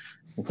on?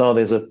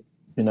 There's a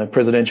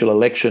presidential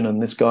election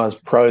and this guy's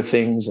pro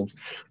things, and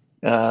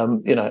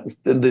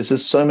there's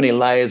just so many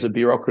layers of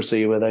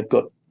bureaucracy where they've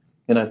got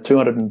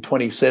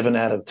 227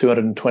 out of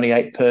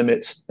 228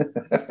 permits,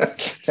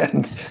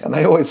 and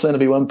they always seem to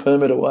be one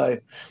permit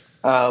away.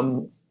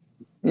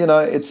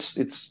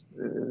 It's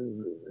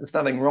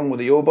nothing wrong with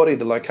the ore body.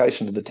 The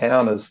location of the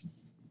town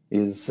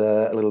is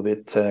a little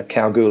bit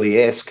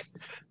Kalgoorlie-esque,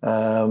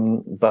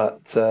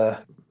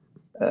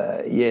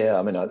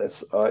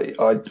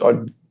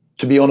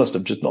 to be honest,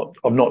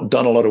 I've not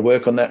done a lot of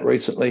work on that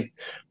recently.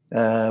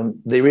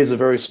 There is a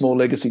very small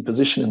legacy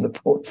position in the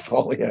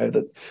portfolio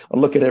that I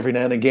look at every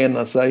now and again. And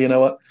I say, you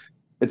know what,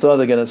 it's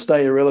either going to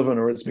stay irrelevant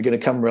or it's going to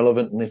become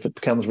relevant. And if it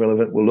becomes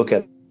relevant, we'll look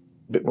at it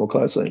a bit more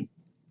closely.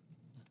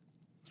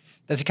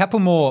 There's a couple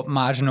more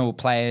marginal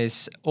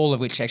players, all of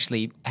which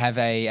actually have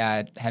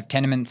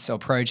tenements or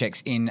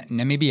projects in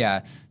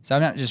Namibia. So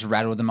I'm not just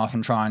rattle them off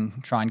and try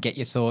and get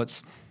your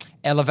thoughts.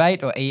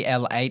 Elevate or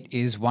EL8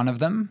 is one of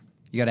them.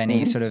 You got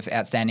any sort of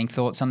outstanding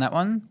thoughts on that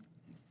one?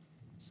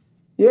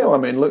 Yeah, I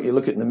mean, look, you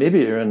look at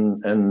Namibia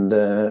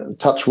and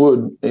touch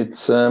wood,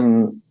 it's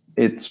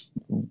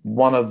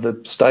one of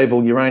the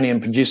stable uranium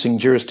producing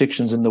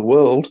jurisdictions in the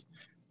world,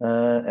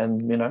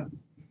 and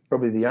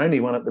probably the only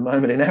one at the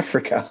moment in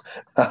Africa.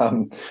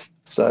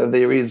 So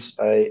there is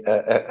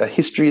a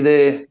history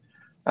there.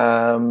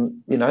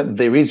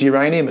 There is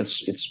uranium.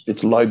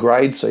 It's low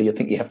grade, so you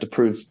think you have to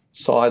prove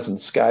size and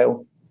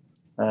scale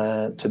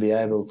to be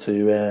able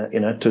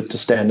to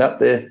stand up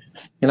there.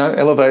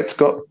 Elevate's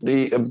got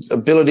the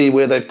ability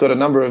where they've got a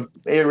number of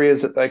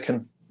areas that they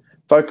can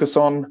focus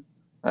on.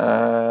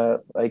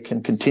 They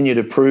can continue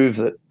to prove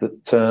that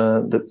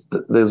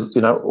there's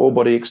ore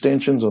body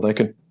extensions, or they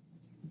can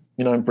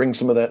bring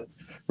some of that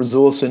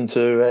resource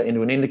into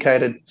an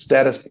indicated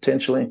status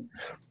potentially.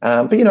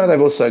 But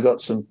they've also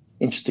got some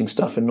interesting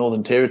stuff in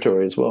Northern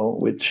Territory as well,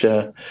 which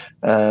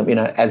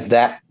as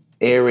that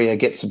area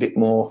gets a bit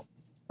more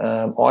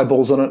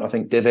eyeballs on it. I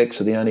think DevEx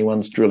are the only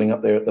ones drilling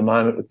up there at the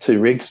moment with 2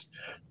 rigs.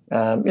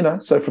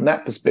 So from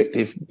that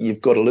perspective,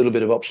 you've got a little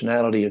bit of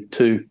optionality of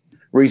 2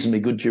 reasonably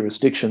good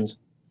jurisdictions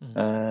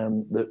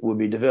that will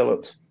be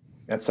developed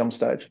at some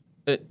stage.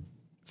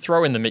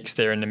 Throw in the mix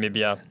there in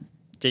Namibia,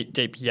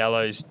 Deep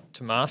Yellow's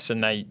Tomas,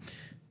 and they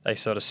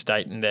sort of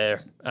state in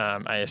their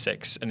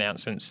ASX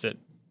announcements that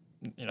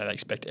they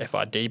expect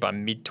FID by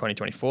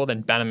mid-2024.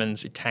 Then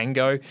Bannerman's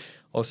Etango,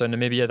 also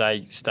Namibia,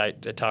 they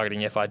state they're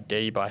targeting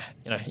FID by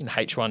in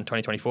H1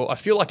 2024. I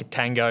feel like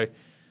Etango,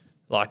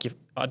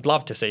 I'd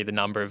love to see the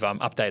number of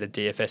updated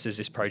DFSs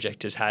this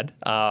project has had.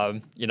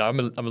 I'm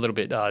a little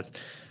bit.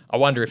 I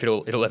wonder if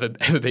it'll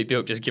ever be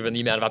built, just given the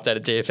amount of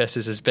updated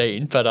DFSs has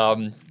been.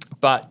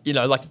 But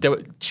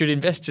should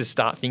investors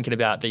start thinking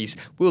about these?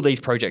 Will these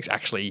projects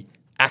actually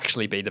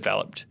be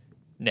developed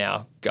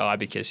now, Guy?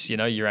 Because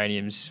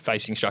uranium's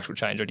facing structural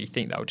change, or do you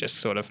think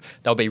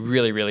they'll be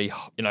really, really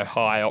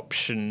high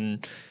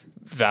option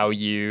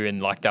value,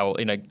 and they'll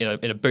in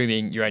a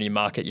booming uranium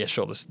market? Yeah,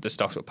 sure, the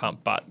stocks will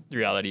pump, but the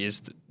reality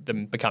is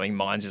them becoming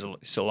mines is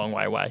still a long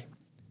way away.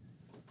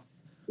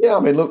 Yeah, I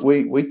mean, look,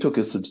 we took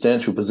a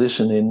substantial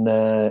position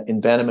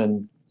in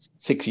Bannerman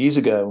 6 years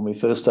ago when we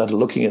first started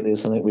looking at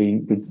this. I think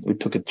we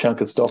took a chunk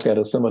of stock out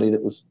of somebody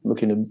that was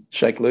looking to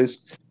shake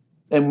loose,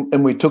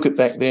 and we took it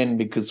back then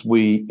because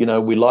we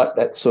liked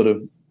that sort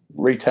of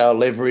retail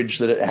leverage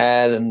that it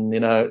had, and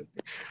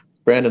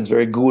Brandon's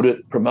very good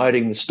at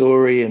promoting the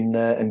story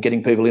and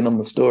getting people in on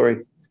the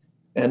story,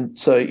 and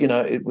so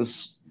it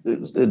was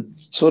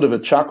sort of a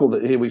chuckle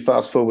that here we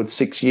fast forward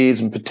 6 years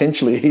and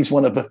potentially he's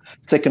one of a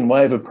second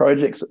wave of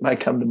projects that may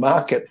come to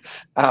market.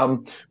 But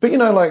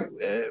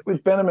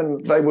with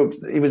Bannerman,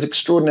 he was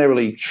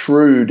extraordinarily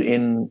shrewd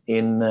in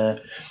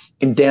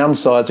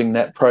downsizing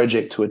that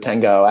project to a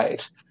Tango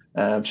 8,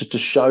 just to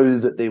show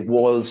that there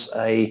was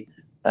an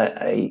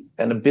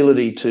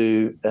ability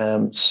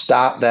to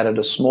start that at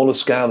a smaller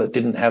scale that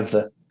didn't have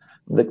the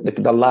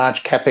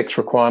large capex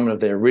requirement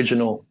of their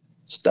original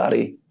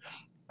study.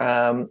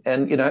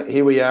 And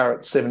here we are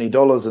at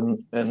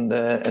 $70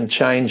 and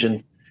change,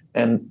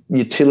 and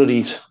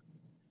utilities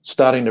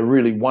starting to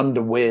really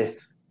wonder where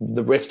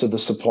the rest of the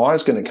supply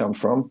is going to come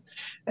from.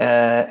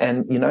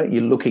 And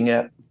you're looking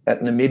at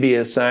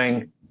Namibia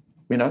saying,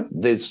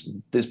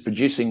 there's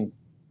producing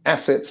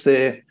assets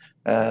there.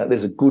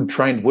 There's a good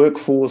trained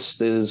workforce.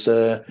 There's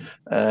a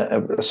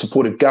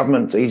supportive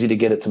government. It's easy to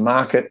get it to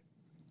market.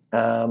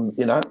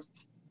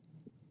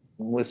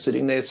 We're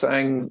sitting there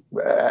saying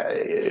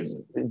it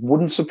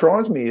wouldn't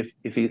surprise me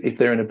if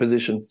they're in a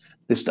position.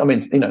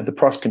 The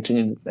price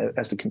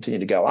has to continue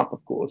to go up,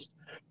 of course.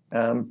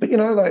 But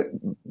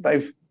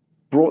they've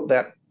brought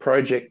that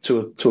project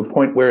to a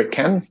point where it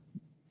can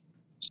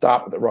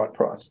start at the right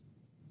price.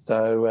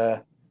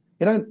 So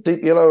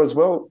Deep Yellow as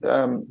well.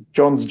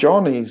 John's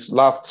John. He's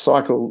last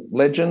cycle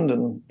legend,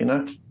 and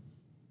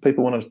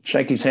people want to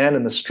shake his hand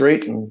in the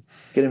street and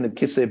get him to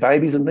kiss their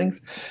babies and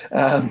things.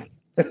 And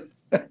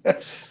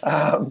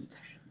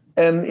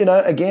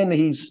again,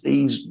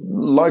 he's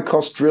low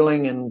cost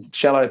drilling and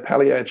shallow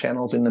paleo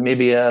channels in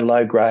Namibia,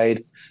 low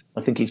grade.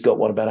 I think he's got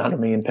about 100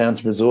 million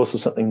pounds of resource or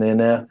something there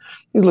now.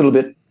 He's a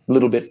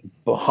little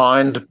bit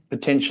behind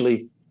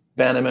potentially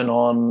Bannerman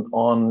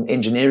on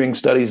engineering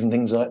studies and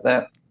things like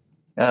that.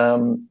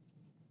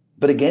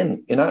 But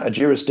again, a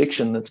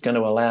jurisdiction that's going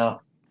to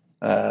allow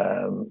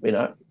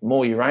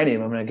more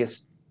uranium. I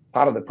guess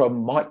part of the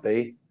problem might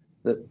be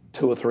that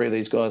 2 or 3 of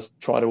these guys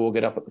try to all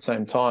get up at the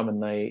same time,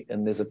 and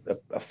there's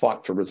a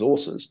fight for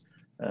resources,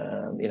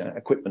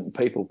 equipment and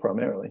people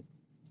primarily.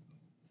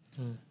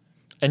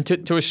 And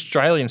to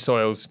Australian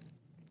soils,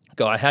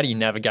 Guy, how do you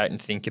navigate and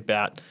think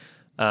about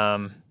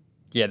the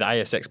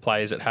ASX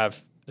players that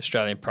have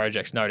Australian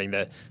projects, noting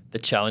the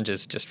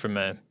challenges just from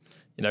a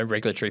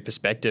regulatory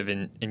perspective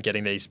in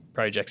getting these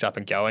projects up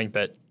and going?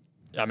 But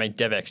I mean,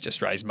 DevEx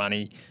just raised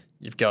money.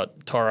 You've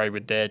got Toro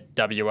with their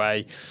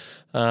WA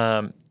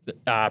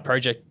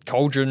project,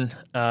 Cauldron,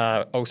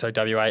 also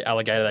WA,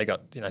 Alligator. They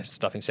got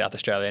stuff in South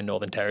Australia and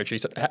Northern Territory.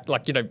 So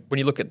when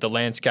you look at the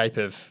landscape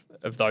of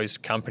those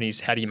companies,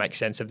 how do you make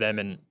sense of them,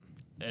 and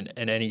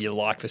and any you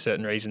like for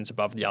certain reasons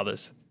above the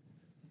others?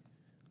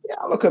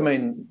 Yeah, look, I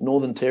mean,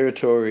 Northern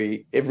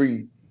Territory,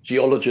 every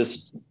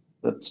geologist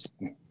that's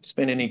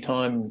spent any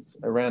time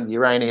around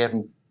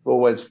uranium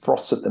always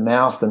froths at the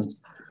mouth and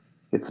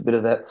gets a bit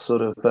of that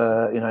sort of,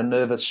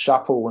 nervous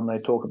shuffle when they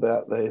talk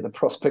about the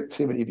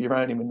prospectivity of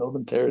uranium in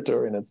Northern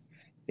Territory, and it's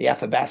the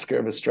Athabasca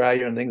of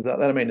Australia and things like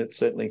that. I mean, it's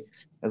certainly,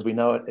 as we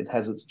know it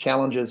has its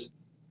challenges,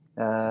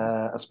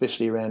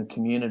 especially around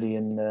community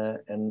and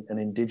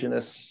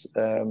Indigenous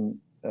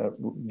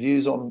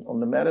views on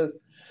the matter.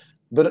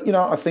 But,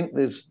 I think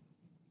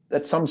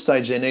at some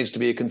stage there needs to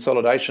be a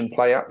consolidation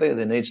play up there.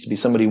 There needs to be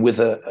somebody with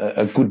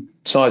a good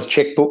sized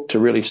checkbook to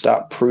really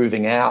start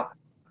proving out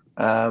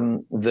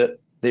that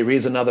there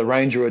is another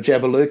Ranger or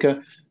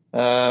Jabiluka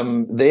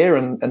there,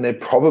 and there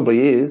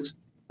probably is,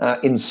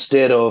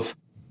 instead of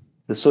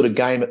the sort of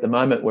game at the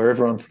moment where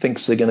everyone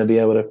thinks they're going to be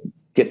able to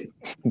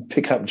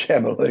pick up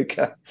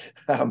Jabiluka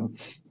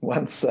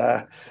once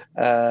the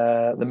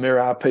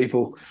Mirror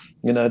people,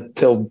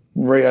 tell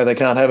Rio they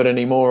can't have it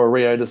anymore, or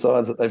Rio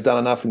decides that they've done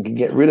enough and can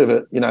get rid of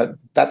it.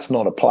 That's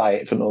not a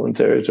play for Northern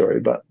Territory,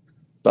 but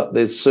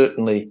there's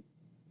certainly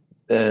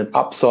an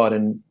upside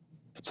in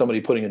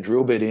somebody putting a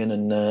drill bit in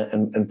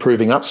and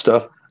proving up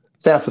stuff.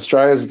 South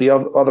Australia is the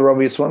other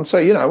obvious one.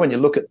 So, when you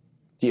look at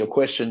your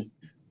question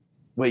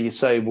where you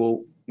say,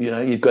 well,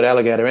 you've got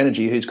Alligator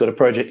Energy, who's got a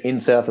project in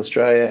South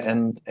Australia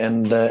and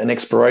an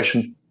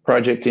exploration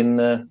project in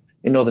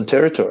Northern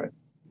Territory.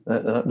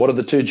 What are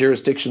the two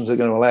jurisdictions that are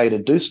going to allow you to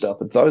do stuff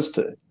with those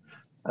two?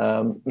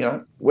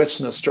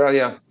 Western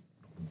Australia,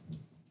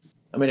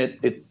 I mean,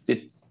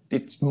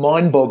 it's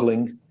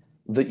mind-boggling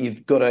that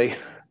you've got a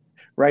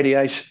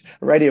radioactive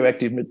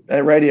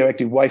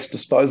waste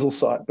disposal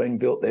site being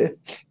built there,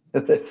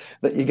 that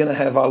you're going to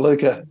have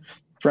Iluka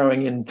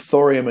throwing in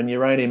thorium and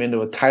uranium into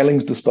a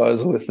tailings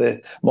disposal with their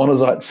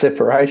monazite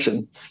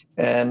separation,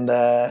 and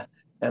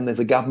there's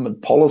a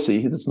government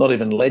policy that's not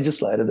even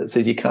legislated that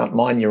says you can't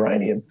mine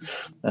uranium.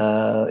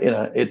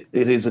 It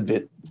is a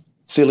bit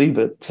silly,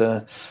 but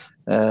trying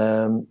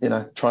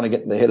to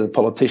get in the head of the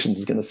politicians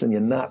is going to send you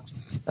nuts.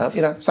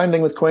 Same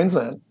thing with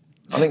Queensland.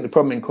 I think the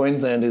problem in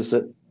Queensland is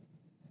that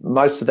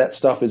most of that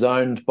stuff is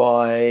owned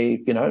by,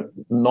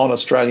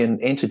 non-Australian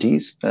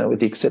entities, with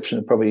the exception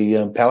of probably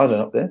Paladin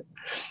up there.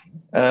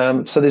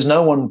 So there's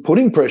no one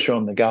putting pressure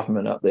on the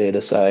government up there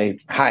to say,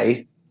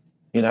 hey,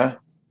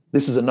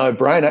 this is a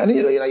no-brainer. And,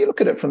 you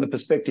look at it from the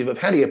perspective of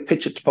how do you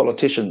pitch it to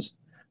politicians,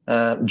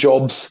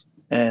 jobs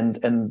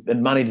and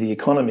money to the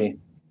economy.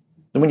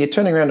 And when you're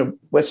turning around to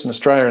Western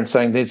Australia and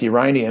saying there's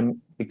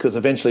uranium because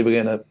eventually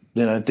we're going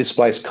to,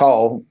 displace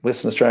coal,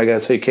 Western Australia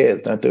goes, who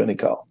cares? Don't do any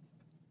coal.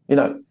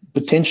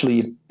 Potentially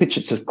you pitch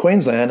it to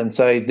Queensland and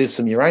say there's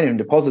some uranium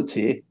deposits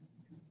here.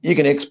 You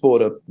can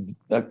export a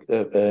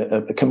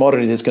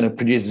commodity that's going to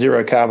produce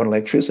zero carbon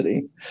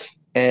electricity.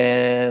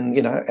 And,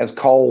 as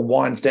coal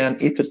winds down,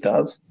 if it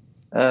does,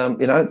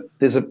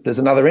 there's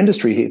another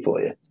industry here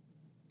for you.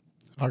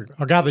 I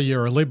gather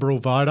you're a Liberal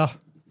voter,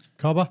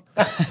 Cobber.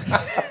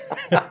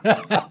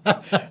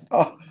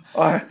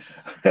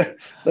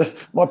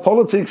 My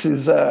politics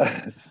is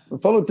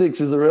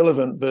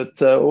irrelevant, but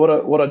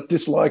what I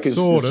dislike is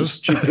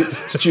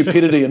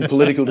stupidity and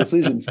political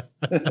decisions.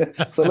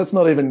 So let's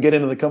not even get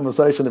into the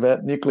conversation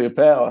about nuclear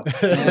power.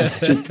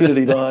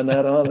 Stupidity behind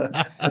that either.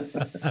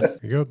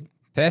 Good.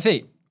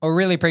 Perfect. Well,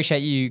 really appreciate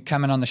you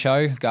coming on the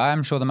show, Guy.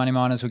 I'm sure the money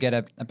miners will get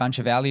a bunch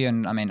of value,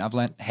 and I mean, I've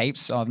learnt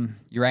heaps on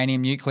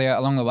uranium, nuclear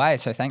along the way.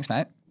 So thanks,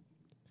 mate.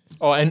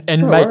 Oh, and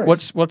mate,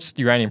 what's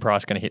the uranium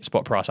price going to hit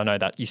spot price? I know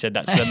that you said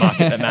that's the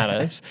market that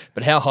matters,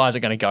 but how high is it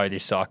going to go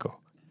this cycle?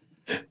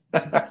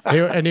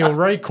 He'll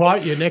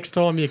re-quote you next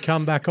time you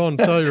come back on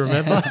too,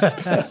 remember?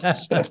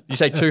 You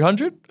say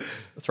 200?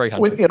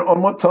 300?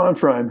 On what time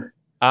frame?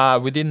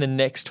 Within the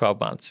next 12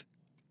 months.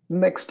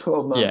 Next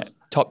 12 months? Yeah,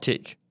 top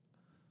tick.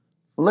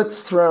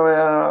 Let's throw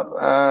out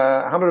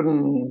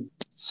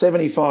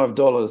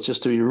 $175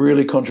 just to be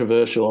really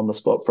controversial on the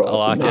spot price.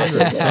 I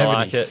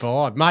like it.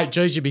 Mate,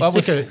 geez, you'd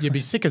be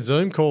sick of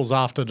Zoom calls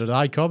after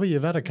today, Cobby.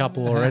 You've had a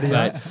couple already.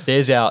 Mate,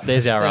 there's our the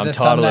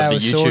title of the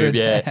YouTube. sorted.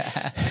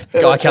 Yeah,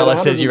 Guy Keller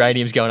says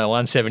uranium's going at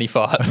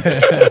 175.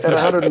 At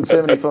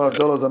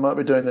 $175, I might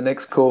be doing the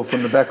next call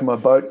from the back of my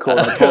boat called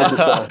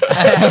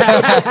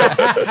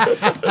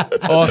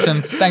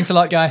Awesome. Thanks a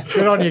lot, Guy.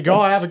 Good on you,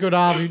 Guy. Have a good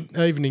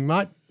evening,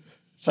 mate.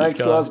 Thanks,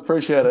 guys.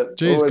 Appreciate it.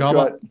 Cheers,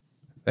 Cobber.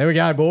 There we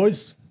go,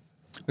 boys.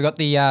 We got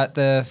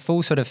the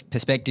full sort of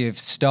perspective,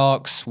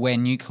 stocks, where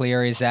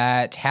nuclear is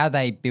at, how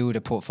they build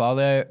a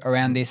portfolio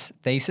around this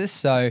thesis.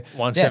 So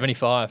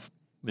 175.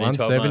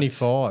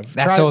 175.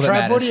 That's all that Trav,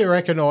 matters. what do you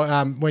reckon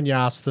when you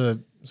asked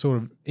the sort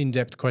of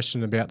in-depth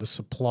question about the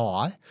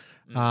supply?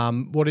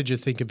 What did you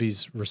think of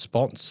his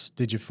response?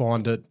 Did you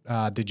find it?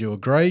 Did you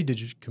agree?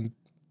 Did you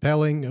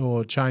compelling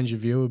or change your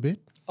view a bit?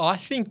 I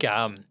think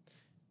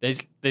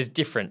there's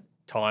different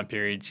time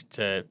periods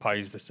to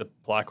pose the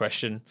supply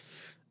question.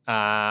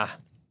 Like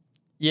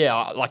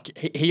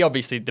he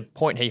obviously, the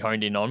point he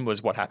honed in on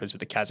was what happens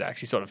with the Kazakhs.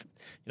 He sort of,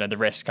 the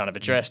rest kind of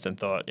addressed and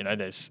thought,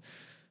 there's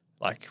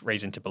like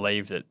reason to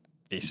believe that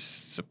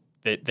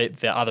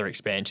the other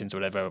expansions or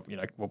whatever,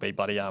 will be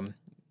bloody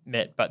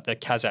met. But the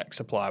Kazakh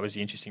supply was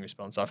the interesting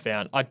response I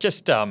found. I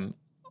just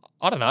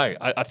I don't know.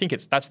 I think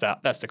that's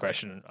the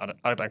question.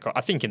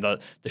 I think in the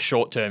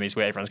short term is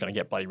where everyone's going to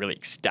get bloody really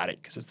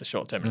ecstatic because it's the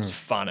short term and it's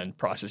fun and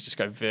prices just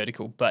go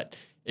vertical. But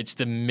it's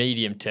the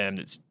medium term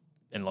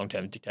and long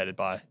term dictated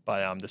by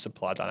the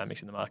supply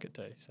dynamics in the market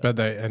too. So. But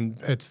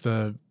it's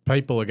the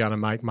people are going to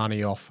make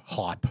money off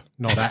hype,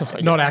 not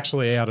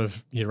actually out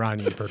of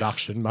uranium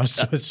production. Most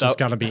of it's just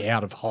going to be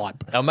out of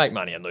hype. They'll make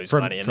money and lose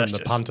money, and that's the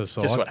punter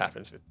side. Just what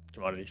happens with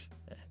commodities.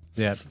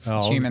 Yeah.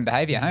 It's human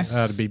behaviour,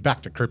 huh? It'll be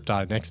back to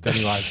crypto next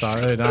anyway, so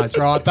who knows,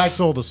 right? Thanks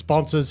to all the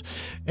sponsors.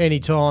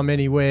 Anytime,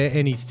 anywhere,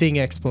 anything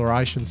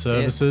exploration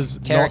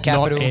services. Not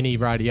any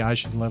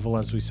radiation level,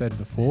 as we said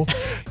before.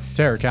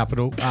 Terra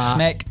Capital.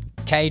 SMEC,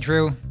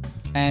 K-Drill,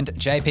 and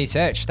JP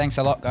Search. Thanks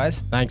a lot, guys.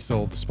 Thanks to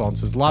all the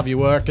sponsors. Love your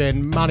work.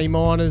 And Money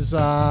Miners,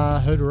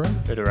 hoodaroo.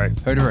 Hoodaroo.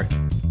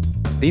 Hoodaroo.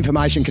 The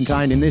information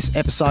contained in this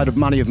episode of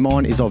Money of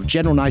Mine is of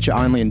general nature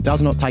only and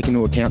does not take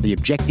into account the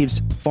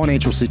objectives,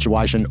 financial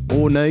situation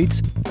or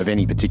needs of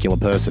any particular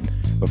person.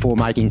 Before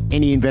making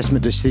any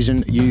investment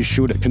decision, you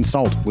should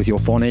consult with your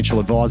financial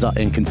advisor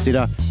and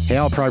consider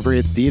how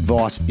appropriate the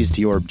advice is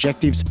to your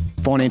objectives,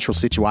 financial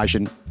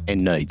situation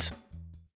and needs.